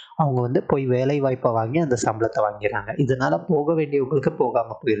பண்ணி அவங்க வந்து போய் வேலை வாய்ப்பை வாங்கி அந்த சம்பளத்தை வாங்கிடுறாங்க. இதனால போக வேண்டியவங்களுக்கு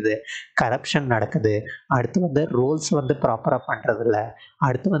போகாமல் போயிடுது, கரப்ஷன் நடக்குது. அடுத்து வந்து ரோல்ஸ் வந்து ப்ராப்பராக பண்ணுறது இல்லை,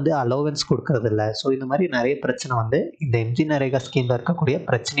 அடுத்து வந்து அலோவன்ஸ் கொடுக்கறது இல்லை. ஸோ இந்த மாதிரி நிறைய பிரச்சனை வந்து இந்த எம்ஜி நரேகா ஸ்கீமில் இருக்கக்கூடிய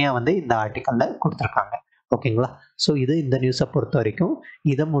பிரச்சனையாக வந்து இந்த ஆர்டிக்கலில் கொடுத்துருக்காங்க, ஓகேங்களா. ஸோ இது இந்த நியூஸை பொறுத்த வரைக்கும்.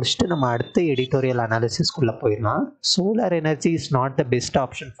 இதை முடிச்சுட்டு நம்ம அடுத்த எடிட்டோரியல் அனாலிசிஸ்குள்ளே போயிடலாம். Solar energy is not the best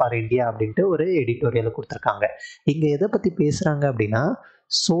option for India அப்படின்ட்டு ஒரு எடிட்டோரியல் கொடுத்துருக்காங்க. இங்கே எதை பற்றி பேசுகிறாங்க அப்படின்னா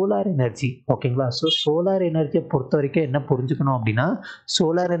சோலார் எனர்ஜி, ஓகேங்களா. ஸோ சோலார் எனர்ஜியை பொறுத்த வரைக்கும் என்ன புரிஞ்சுக்கணும் அப்படின்னா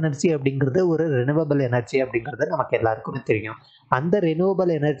சோலார் எனர்ஜி அப்படிங்கிறது ஒரு ரெனிவபிள் எனர்ஜி அப்படிங்கிறது நமக்கு எல்லாருக்குமே தெரியும். அந்த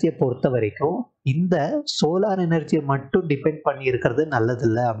ரெனிவபிள் எனர்ஜியை பொறுத்த வரைக்கும் இந்த சோலார் எனர்ஜியை மட்டும் டிபெண்ட் பண்ணி இருக்கிறது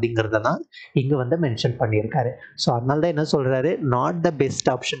நல்லதில்லை அப்படிங்கிறத தான் இங்கே வந்து மென்ஷன் பண்ணியிருக்காரு. ஸோ அதனால தான் என்ன சொல்கிறாரு, not the best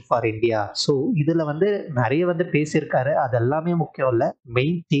option for India. So இதில் வந்து நிறைய வந்து பேசியிருக்காரு, அது எல்லாமே முக்கியம் இல்லை,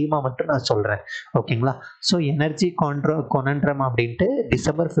 மெயின் தீமாக மட்டும் நான் சொல்கிறேன், ஓகேங்களா. ஸோ எனர்ஜி கொனன்ட்ரம் அப்படின்ட்டு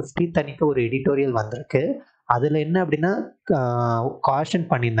December 15 அன்னைக்கு ஒரு எடிட்டோரியல் வந்திருக்கு. அதில் என்ன அப்படின்னா காஷன்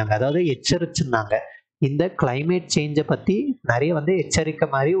பண்ணியிருந்தாங்க, அதாவது எச்சரிச்சிருந்தாங்க. இந்த கிளைமேட் சேஞ்சை பற்றி நிறைய வந்து எச்சரிக்கை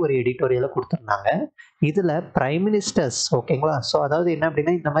மாதிரி ஒரு எடிட்டோரியலை கொடுத்துருந்தாங்க. இதில் பிரைம் மினிஸ்டர்ஸ் ஓகேங்களா. ஸோ அதாவது என்ன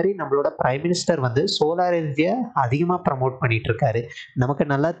அப்படின்னா இந்த மாதிரி நம்மளோட பிரைம் மினிஸ்டர் வந்து சோலார் எனர்ஜியை அதிகமாக ப்ரமோட் பண்ணிட்டு இருக்காரு. நமக்கு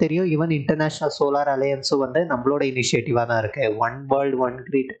நல்லா தெரியும் ஈவன் இன்டர்நேஷ்னல் சோலார் அலையன்ஸும் வந்து நம்மளோட இனிஷியேட்டிவாக தான் இருக்கு. ஒன் வேர்ல்டு ஒன்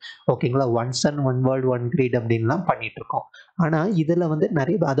கிரிட் ஓகேங்களா, one Sun one world one grid அப்படின்லாம் பண்ணிட்டு இருக்கோம். ஆனால் இதில் வந்து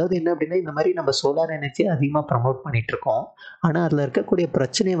நிறைய அதாவது என்ன அப்படின்னா இந்த மாதிரி நம்ம சோலார் எனர்ஜியை அதிகமாக ப்ரமோட் பண்ணிட்டு இருக்கோம். ஆனால் அதில் இருக்கக்கூடிய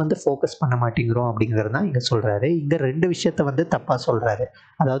பிரச்சனையை வந்து ஃபோக்கஸ் பண்ண மாட்டேங்கிறோம் அப்படிங்கிறது தான் இங்கே சொல்கிறாரு. இங்கே ரெண்டு விஷயத்த வந்து தப்பாக சொல்கிறாரு.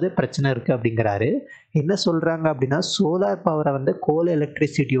 அதாவது பிரச்சனை இருக்குது அப்படிங்கிறாரு. என்ன சொல்கிறாங்க அப்படின்னா சோலார் பவரை வந்து கோல்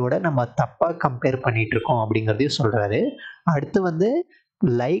எலக்ட்ரிசிட்டியோட நம்ம தப்பாக கம்பேர் பண்ணிட்டு இருக்கோம் அப்படிங்கிறதையும் சொல்கிறாரு. அடுத்து வந்து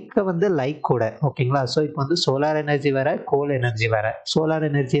லைக்கை வந்து லைக் கூட ஓகேங்களா. ஸோ இப்போ வந்து சோலார் எனர்ஜி வேற, கோல் எனர்ஜி வேற. சோலார்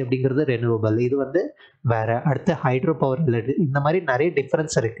எனர்ஜி அப்படிங்கிறது ரெனியூவபிள், இது வந்து வேற. அடுத்து ஹைட்ரோ பவர் இந்த மாதிரி நிறைய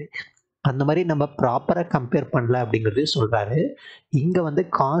டிஃப்ரென்ஸ் இருக்கு. அந்த மாதிரி நம்ம ப்ராப்பராக கம்பேர் பண்ணல அப்படிங்கிறது சொல்கிறாரு. இங்கே வந்து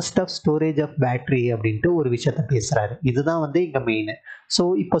cost of storage of battery அப்படின்ட்டு ஒரு விஷயத்த பேசுகிறாரு. இதுதான் வந்து இங்கே மெயின். ஸோ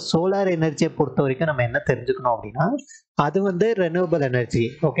இப்போ சோலார் எனர்ஜியை பொறுத்த வரைக்கும் நம்ம என்ன தெரிஞ்சுக்கணும் அப்படின்னா அது வந்து ரெனியூவபிள் எனர்ஜி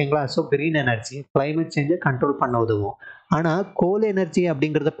ஓகேங்களா. So green energy climate சேஞ்சை control பண்ண உதவும். ஆனால் கோல் எனர்ஜி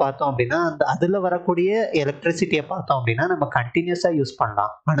அப்படிங்கிறத பார்த்தோம் அப்படின்னா அதில் வரக்கூடிய எலக்ட்ரிசிட்டியை பார்த்தோம் அப்படின்னா நம்ம கண்டினியூஸாக யூஸ்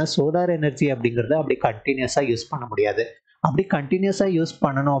பண்ணலாம். ஆனால் சோலார் எனர்ஜி அப்படிங்கிறத அப்படி கண்டினியூஸாக யூஸ் பண்ண முடியாது. அப்படி கண்டினியூஸாக யூஸ்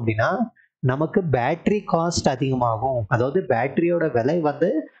பண்ணணும் அப்படின்னா நமக்கு பேட்டரி காஸ்ட் அதிகமாகும், அதாவது பேட்டரியோட விலை வந்து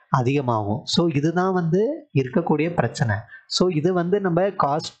அதிகமாகும். ஸோ இதுதான் வந்து இருக்கக்கூடிய பிரச்சனை. ஸோ இது வந்து நம்ம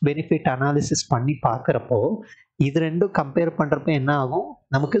காஸ்ட் பெனிஃபிட் அனாலிசிஸ் பண்ணி பார்க்குறப்போ இது ரெண்டும் கம்பேர் பண்ணுறப்ப என்ன ஆகும்,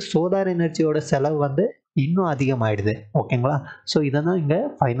 நமக்கு சோலார் எனர்ஜியோட செலவு வந்து இன்னும் அதிகமாயிடுது ஓகேங்களா. ஸோ இதை தான் இங்கே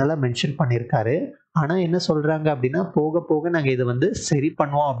ஃபைனலாக மென்ஷன் பண்ணியிருக்காரு. ஆனால் என்ன சொல்கிறாங்க அப்படின்னா போக போக நாங்கள் இதை வந்து சரி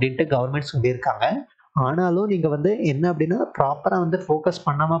பண்ணுவோம் அப்படின்ட்டு கவர்மெண்ட் சொல்லியிருக்காங்க. ஆனாலும் நீங்கள் வந்து என்ன அப்படின்னா ப்ராப்பராக வந்து ஃபோக்கஸ்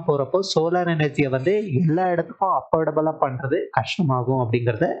பண்ணாமல் போகிறப்போ சோலார் எனர்ஜியை வந்து எல்லா இடத்துக்கும் அஃபோர்டபுளாக பண்ணுறது கஷ்டமாகும்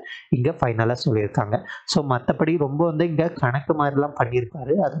அப்படிங்கிறத இங்கே ஃபைனலாக சொல்லியிருக்காங்க. ஸோ மற்றபடி ரொம்ப வந்து இங்கே கணக்கு மாதிரிலாம்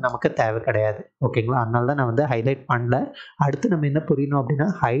பண்ணியிருக்காரு, அது நமக்கு தேவை கிடையாது ஓகேங்களா. அதனால தான் நான் வந்து ஹைலைட் பண்ணல. அடுத்து நம்ம என்ன புரியணும் அப்படின்னா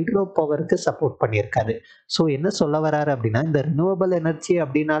ஹைட்ரோ பவருக்கு சப்போர்ட் பண்ணியிருக்காரு. ஸோ என்ன சொல்ல வராரு அப்படின்னா இந்த ரினியூவபிள் எனர்ஜி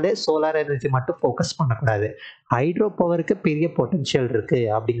அப்படின்னாலே சோலார் எனர்ஜி மட்டும் ஃபோக்கஸ் பண்ணக்கூடாது, ஹைட்ரோ பவருக்கு பெரிய பொட்டன்ஷியல்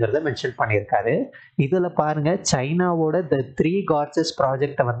இருக்குது அப்படிங்கிறத மென்ஷன் பண்ணியிருக்காரு. இதில் பாருங்கள் சைனாவோட த 3 கார்ஜஸ்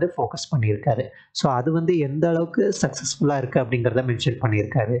ப்ராஜெக்டை வந்து ஃபோக்கஸ் பண்ணியிருக்காரு. ஸோ அது வந்து எந்த அளவுக்கு சக்ஸஸ்ஃபுல்லாக இருக்குது அப்படிங்கிறத மென்ஷன்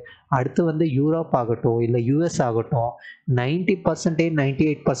பண்ணியிருக்காரு. அடுத்து வந்து யூரோப் ஆகட்டும் இல்லை யூஎஸ் ஆகட்டும் 90%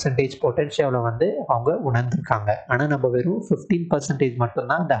 98% பொட்டன்ஷியலை வந்து அவங்க உணர்ந்திருக்காங்க. ஆனால் நம்ம வெறும் 15%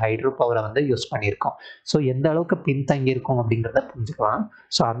 மட்டும்தான் அந்த ஹைட்ரோ பவரை வந்து யூஸ் பண்ணியிருக்கோம். ஸோ எந்த அளவுக்கு பின்தங்கியிருக்கோம் அப்படிங்கிறத புரிஞ்சுக்கலாம்.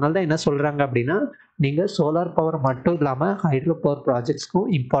 ஸோ அதனால தான் என்ன சொல்கிறாங்க அப்படின்னா நீங்கள் சோலார் பவர் மட்டும் இல்லாமல் ஹைட்ரோ பவர் ப்ராஜெக்ட்ஸ்க்கும்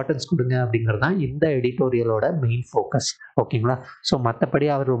இம்பார்ட்டன்ஸ் கொடுங்க அப்படிங்கிறது தான் இந்த எடிட்டோரியலோட மெயின் ஃபோக்கஸ் ஓகேங்களா. ஸோ மற்றபடி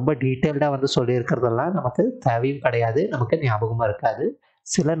அவர் ரொம்ப டீட்டெயில்டாக வந்து சொல்லியிருக்கிறதெல்லாம் நமக்கு தேவையும் கிடையாது, நமக்கு ஞாபகமாக இருக்காது.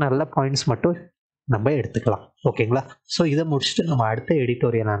 சில நல்ல பாயிண்ட்ஸ் மட்டும் நம்ம எடுத்துக்கலாம் ஓகேங்களா. ஸோ இதை முடிச்சுட்டு நம்ம அடுத்த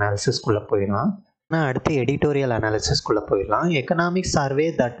எடிட்டோரியல் அனாலிசிஸ்குள்ளே போயிடலாம். ஆனால் அடுத்த எடிட்டோரியல் அனாலிசிஸ்குள்ளே போயிடலாம். எக்கனாமிக் சர்வே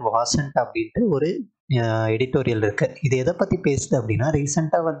தட் வாசன்ட் அப்படின்ட்டு ஒரு எடிட்டோரியல் இருக்குது. இது எதை பற்றி பேசுது அப்படின்னா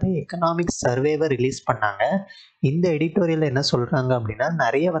ரீசெண்டாக வந்து எக்கனாமிக் சர்வேவை ரிலீஸ் பண்ணாங்க. இந்த எடிட்டோரியல் என்ன சொல்கிறாங்க அப்படின்னா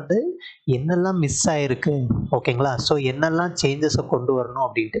நிறைய வந்து என்னெல்லாம் மிஸ் ஆகிருக்கு ஓகேங்களா. ஸோ என்னெல்லாம் சேஞ்சஸை கொண்டு வரணும்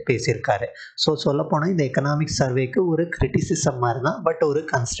அப்படின்ட்டு பேசியிருக்காரு. ஸோ சொல்லப்போனால் இந்த எக்கனாமிக் சர்வேக்கு ஒரு கிரிட்டிசிசம் மாதிரி தான், பட் ஒரு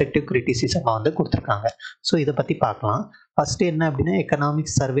கன்ஸ்ட்ரக்டிவ் கிரிட்டிசிசமாக வந்து கொடுத்துருக்காங்க. ஸோ இதை பற்றி பார்க்கலாம். ஃபஸ்ட்டு என்ன அப்படின்னா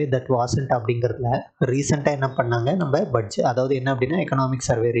எக்கனாமிக் சர்வே தட் வாசன்ட் அப்படிங்கிறதுல ரீசெண்டாக என்ன பண்ணாங்க நம்ம பட்ஜெட், அதாவது என்ன அப்படின்னா எக்கனாமிக்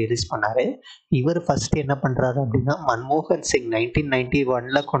சர்வே ரிலீஸ் பண்ணார். இவர் ஃபஸ்ட்டு என்ன பண்ணுறாரு அப்படின்னா மன்மோகன் சிங்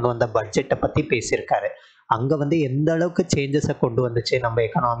 1991 கொண்டு வந்த பட்ஜெட்டை பற்றி பேசியிருக்காரு. அங்கே வந்து எந்த அளவுக்கு சேஞ்சஸை கொண்டு வந்துச்சு நம்ம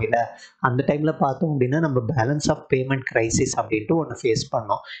எக்கனாமியில். அந்த டைமில் பார்த்தோம் அப்படின்னா நம்ம பேலன்ஸ் ஆஃப் பேமெண்ட் கிரைசிஸ் அப்படின்ட்டு ஒன்று ஃபேஸ்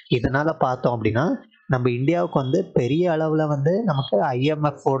பண்ணோம். இதனால் பார்த்தோம் அப்படின்னா நம்ம இந்தியாவுக்கு வந்து பெரிய அளவில் வந்து நமக்கு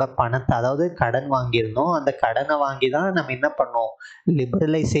ஐஎம்எஃபோட பணத்தை, அதாவது கடன் வாங்கியிருந்தோம். அந்த கடனை வாங்கி தான் நம்ம என்ன பண்ணோம்,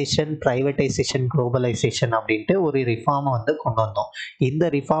 லிபரலைசேஷன், ப்ரைவேட்டைசேஷன், குளோபலைசேஷன் அப்படின்ட்டு ஒரு ரிஃபார்மை வந்து கொண்டு வந்தோம். இந்த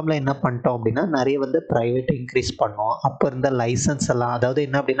ரிஃபார்மில் என்ன பண்ணிட்டோம் அப்படின்னா நிறைய வந்து ப்ரைவேட் இன்க்ரீஸ் பண்ணோம். அப்போ இருந்த லைசன்ஸ் எல்லாம், அதாவது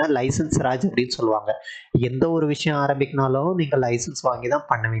என்ன அப்படின்னா லைசன்ஸ் ராஜ் அப்படின்னு சொல்லுவாங்க. எந்த ஒரு விஷயம் ஆரம்பிக்கனாலும் நீங்கள் லைசன்ஸ் வாங்கி தான்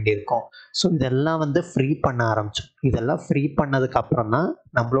பண்ண வேண்டியிருக்கும். ஸோ இதெல்லாம் வந்து ஃப்ரீ பண்ண ஆரம்பிச்சோம். இதெல்லாம் ஃப்ரீ பண்ணதுக்கு அப்புறம் தான்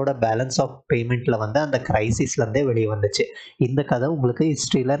நம்மளோட பேலன்ஸ் ஆஃப் பேமெண்ட்ல வந்து அந்த கிரைசிஸ்லேருந்தே வெளியே வந்துச்சு. இந்த கதை உங்களுக்கு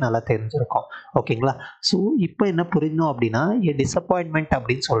ஹிஸ்ட்ரியில் நல்லா தெரிஞ்சிருக்கும் ஓகேங்களா. ஸோ இப்போ என்ன புரியணும் அப்படின்னா டிசப்பாயின்மெண்ட்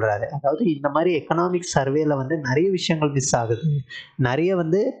அப்படின்னு சொல்கிறாரு. அதாவது இந்த மாதிரி எக்கனாமிக் சர்வேல வந்து நிறைய விஷயங்கள் மிஸ் ஆகுது, நிறைய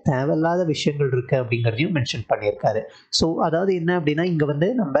வந்து தேவையில்லாத விஷயங்கள் இருக்குது அப்படிங்கிறதையும் மென்ஷன் பண்ணியிருக்காரு. ஸோ அதாவது என்ன அப்படின்னா இங்கே வந்து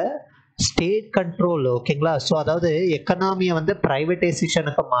நம்ம ஸ்டேட் கண்ட்ரோல் ஓகேங்களா. ஸோ அதாவது எக்கனாமியை வந்து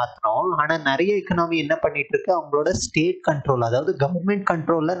ப்ரைவேட்டைசேஷனுக்கு மாற்றணும். ஆனால் நிறைய எக்கனாமி என்ன பண்ணிட்டு இருக்கு, அவங்களோட ஸ்டேட் கண்ட்ரோல், அதாவது கவர்மெண்ட்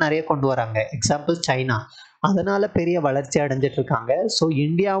கண்ட்ரோலில் நிறைய கொண்டு வராங்க. எக்ஸாம்பிள் சைனா, அதனால பெரிய வளர்ச்சி அடைஞ்சிட்டு இருக்காங்க. ஸோ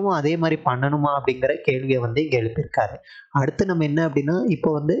இந்தியாவும் அதே மாதிரி பண்ணணுமா அப்படிங்கிற கேள்வியை வந்து இங்கே எழுப்பியிருக்காரு. அடுத்து நம்ம என்ன அப்படின்னா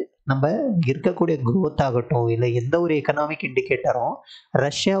இப்போ வந்து நம்ம இருக்கக்கூடிய growth ஆகட்டும், இல்ல எந்த ஒரு எக்கனாமிக் இண்டிகேட்டரும்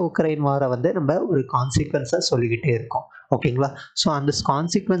ரஷ்யா, உக்ரைன் வார வந்து நம்ம ஒரு கான்சிக்வென்ஸா சொல்லிக்கிட்டே இருக்கோம். ஓகேங்களா? ஸோ அந்த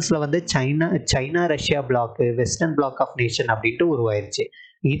கான்சிக்வென்ஸ்ல வந்து China, Russia black, western black of nation அப்படின்ட்டு உருவாயிருச்சு.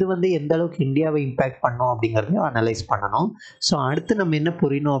 இது வந்து எந்த அளவுக்கு இந்தியாவை இம்பாக்ட் பண்ணும் அப்படிங்கிறதையும் அனலைஸ் பண்ணணும். ஸோ அடுத்து நம்ம என்ன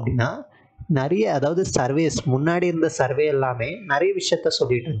புரியணும் அப்படின்னா, நிறைய அதாவது சர்வேஸ் முன்னாடி இருந்த சர்வே எல்லாமே நிறைய விஷயத்த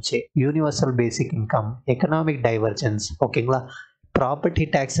சொல்லிட்டு இருந்துச்சு. யூனிவர்சல் பேசிக் இன்கம், எக்கனாமிக் டைவர்ஜென்ஸ், ஓகேங்களா? ப்ராப்பர்ட்டி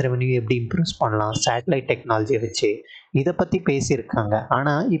டேக்ஸ் ரெவன்யூ எப்படி இம்ப்ரூவ் பண்ணலாம், சேட்டலைட் டெக்னாலஜியை வச்சு இதை பற்றி பேசியிருக்காங்க.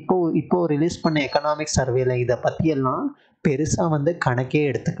 ஆனால் இப்போ ரிலீஸ் பண்ண எக்கனாமிக் சர்வேல இதை பற்றியெல்லாம் பெருசாக வந்து கணக்கே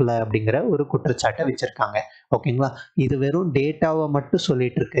எடுத்துக்கல அப்படிங்கிற ஒரு குற்றச்சாட்டை வச்சுருக்காங்க. ஓகேங்களா? இது வெறும் டேட்டாவை மட்டும்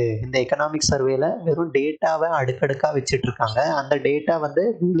சொல்லிட்டு இருக்கு. இந்த எக்கனாமிக் சர்வேல வெறும் டேட்டாவை அடுக்கடுக்காக வச்சுட்டு இருக்காங்க. அந்த டேட்டா வந்து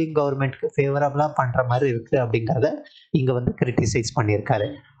ரூலிங் கவர்மெண்ட்க்கு ஃபேவரபிளாக பண்ணுற மாதிரி இருக்குது அப்படிங்கிறத இங்கே வந்து கிரிட்டிசைஸ் பண்ணியிருக்காரு.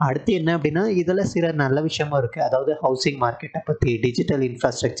 அடுத்து என்ன அப்படின்னா, இதில் சில நல்ல விஷயமும் இருக்குது. அதாவது ஹவுசிங் மார்க்கெட்டை பற்றி, டிஜிட்டல்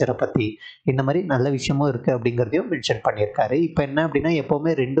இன்ஃப்ராஸ்ட்ரக்சரை பற்றி, இந்த மாதிரி நல்ல விஷயமும் இருக்குது அப்படிங்கிறதையும் மென்ஷன் பண்ணியிருக்காரு. இப்போ என்ன அப்படின்னா,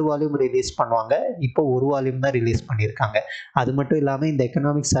 எப்போவுமே 2 வால்யூம் ரிலீஸ் பண்ணுவாங்க. இப்போ 1 வால்யூம் தான் ரிலீஸ் பண்ணியிருக்காங்க. அது மட்டும் இல்லாமல் இந்த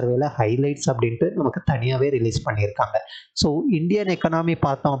எக்கனாமிக் சர்வேல ஹைலைட்ஸ் அப்படின்ட்டு நமக்கு தனியாகவே ரிலீஸ் பண்ணியிருக்காங்க. ஸோ இந்தியன் எக்கனாமி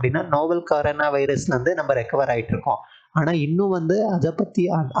பார்த்தோம் அப்படின்னா, நோவல் கொரோனா வைரஸ்லேருந்து நம்ம ரெக்கவர் ஆகிட்டு இருக்கோம். ஆனால் இன்னும் வந்து அதை பற்றி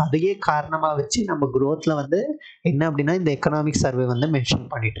அதையே காரணமாக வச்சு நம்ம growthல வந்து என்ன அப்படின்னா, இந்த எக்கனாமிக் சர்வே வந்து மென்ஷன்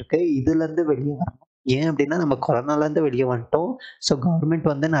பண்ணிட்டு இருக்கு. இதுலேருந்து வெளியே வரணும். ஏன் அப்படின்னா, நம்ம கொரோனாலேருந்து வெளியே வந்துட்டோம். ஸோ கவர்மெண்ட்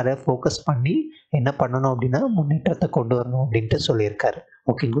வந்து நிறைய ஃபோக்கஸ் பண்ணி என்ன பண்ணணும் அப்படின்னா, முன்னேற்றத்தை கொண்டு வரணும் அப்படின்ட்டு சொல்லியிருக்காரு.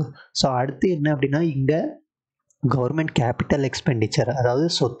 ஓகேங்களா? ஸோ அடுத்து என்ன அப்படின்னா, இங்கே கவர்மெண்ட் கேபிட்டல் எக்ஸ்பெண்டிச்சர், அதாவது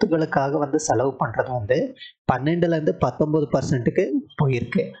சொத்துக்களுக்காக வந்து செலவு பண்ணுறது வந்து 12லேருந்து 19%க்கு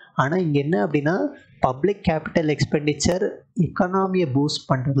போயிருக்கு. ஆனால் இங்கே என்ன அப்படின்னா, பப்ளிக் கேபிட்டல் எக்ஸ்பெண்டிச்சர் எக்கனாமியை பூஸ்ட்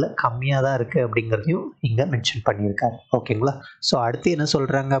பண்ணுறதுல கம்மியாக தான் இருக்குது அப்படிங்கிறதையும் இங்கே மென்ஷன் பண்ணியிருக்காரு. ஓகேங்களா? ஸோ அடுத்து என்ன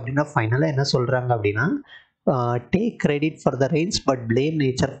சொல்கிறாங்க அப்படின்னா, ஃபைனலாக என்ன சொல்கிறாங்க அப்படின்னா, take credit for the Reigns but blame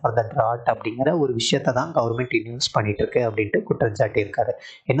nature for the ட்ராட் அப்படிங்கிற ஒரு விஷயத்தை தான் கவர்மெண்ட் இன்யூஸ் பண்ணிட்டு இருக்கு அப்படின்ட்டு குற்றம் சாட்டியிருக்காரு.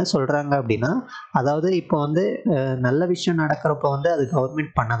 என்ன சொல்கிறாங்க அப்படின்னா, அதாவது இப்போ வந்து நல்ல விஷயம் நடக்கிறப்போ வந்து அது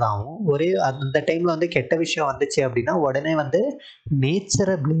கவர்மெண்ட் பண்ணதாகவும், அந்த டைமில் வந்து கெட்ட விஷயம் வந்துச்சு அப்படின்னா உடனே வந்து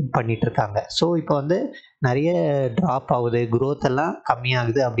நேச்சரை ப்ளேம் பண்ணிட்டு இருக்காங்க. ஸோ இப்போ வந்து நிறைய ட்ராப் ஆகுது, growth எல்லாம்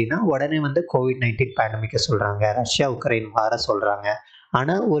கம்மியாகுது அப்படின்னா உடனே வந்து COVID-19 பேண்டமிக்கை சொல்கிறாங்க, ரஷ்யா உக்ரைன் வார சொல்கிறாங்க.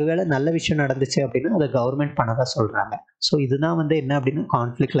 ஆனால் ஒருவேளை நல்ல விஷயம் நடந்துச்சு அப்படின்னா அதை கவர்மெண்ட் பண்ணதா சொல்கிறாங்க. ஸோ இதுதான் வந்து என்ன அப்படின்னா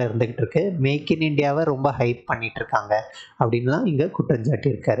கான்ஃப்ளிக்டில் இருந்துகிட்டு இருக்கு. மேக் இன் இந்தியாவை ரொம்ப ஹைப் பண்ணிட்டு இருக்காங்க அப்படின்லாம் இங்கே குற்றம்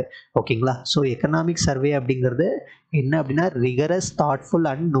சாட்டியிருக்காரு. ஓகேங்களா? ஸோ எக்கனாமிக் சர்வே அப்படிங்கிறது என்ன அப்படின்னா, rigorous, thoughtful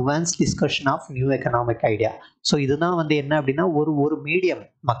and nuance discussion of new economic idea. So இதுதான் வந்து என்ன அப்படின்னா, ஒரு மீடியம்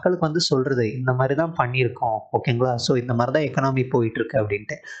மக்களுக்கு வந்து சொல்கிறது, இந்த மாதிரி தான் பண்ணியிருக்கோம். ஓகேங்களா? ஸோ இந்த மாதிரி தான் எக்கனாமி போயிட்டுருக்கு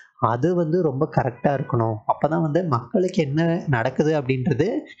அப்படின்ட்டு. அது வந்து ரொம்ப கரெக்டாக இருக்கணும். அப்போ தான் வந்து மக்களுக்கு என்ன நடக்குது அப்படின்றது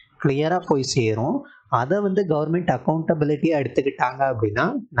கிளியராக போய் சேரும். அதை வந்து கவர்மெண்ட் அக்கௌண்டபிலிட்டியாக எடுத்துக்கிட்டாங்க அப்படின்னா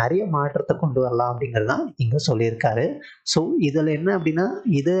நிறைய மாற்றத்தை கொண்டு வரலாம் அப்படிங்கிறது தான் இங்கே சொல்லியிருக்காரு. ஸோ இதில் என்ன அப்படின்னா,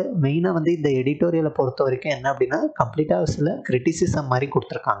 இது மெயினாக வந்து இந்த எடிட்டோரியலை பொறுத்த வரைக்கும் என்ன அப்படின்னா, கம்ப்ளீட்டாக சில கிரிட்டிசிசம் மாதிரி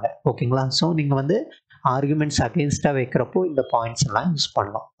கொடுத்துருக்காங்க. ஓகேங்களா? ஸோ நீங்கள் வந்து ஆர்குமெண்ட்ஸ் அகெயின்ஸ்டாக வைக்கிறப்போ இந்த பாயிண்ட்ஸ் எல்லாம் யூஸ்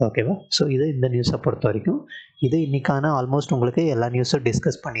பண்ணலாம். ஓகேவா? ஸோ இது இந்த நியூஸை பொறுத்த வரைக்கும் இது இன்னைக்கான ஆல்மோஸ்ட் உங்களுக்கு எல்லா நியூஸும்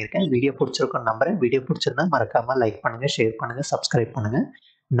டிஸ்கஸ் பண்ணியிருக்கேன். வீடியோ பிடிச்சிருக்குன்னு நம்புறேன். வீடியோ பிடிச்சிருந்தா மறக்காமல் லைக் பண்ணுங்கள், ஷேர் பண்ணுங்கள், சப்ஸ்கிரைப் பண்ணுங்கள்.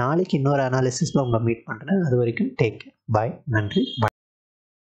 நாளைக்கு இன்னொரு அனாலிசிஸில் உங்களை மீட் பண்ணுறேன். அது வரைக்கும் டேக் கேர். பாய். நன்றி.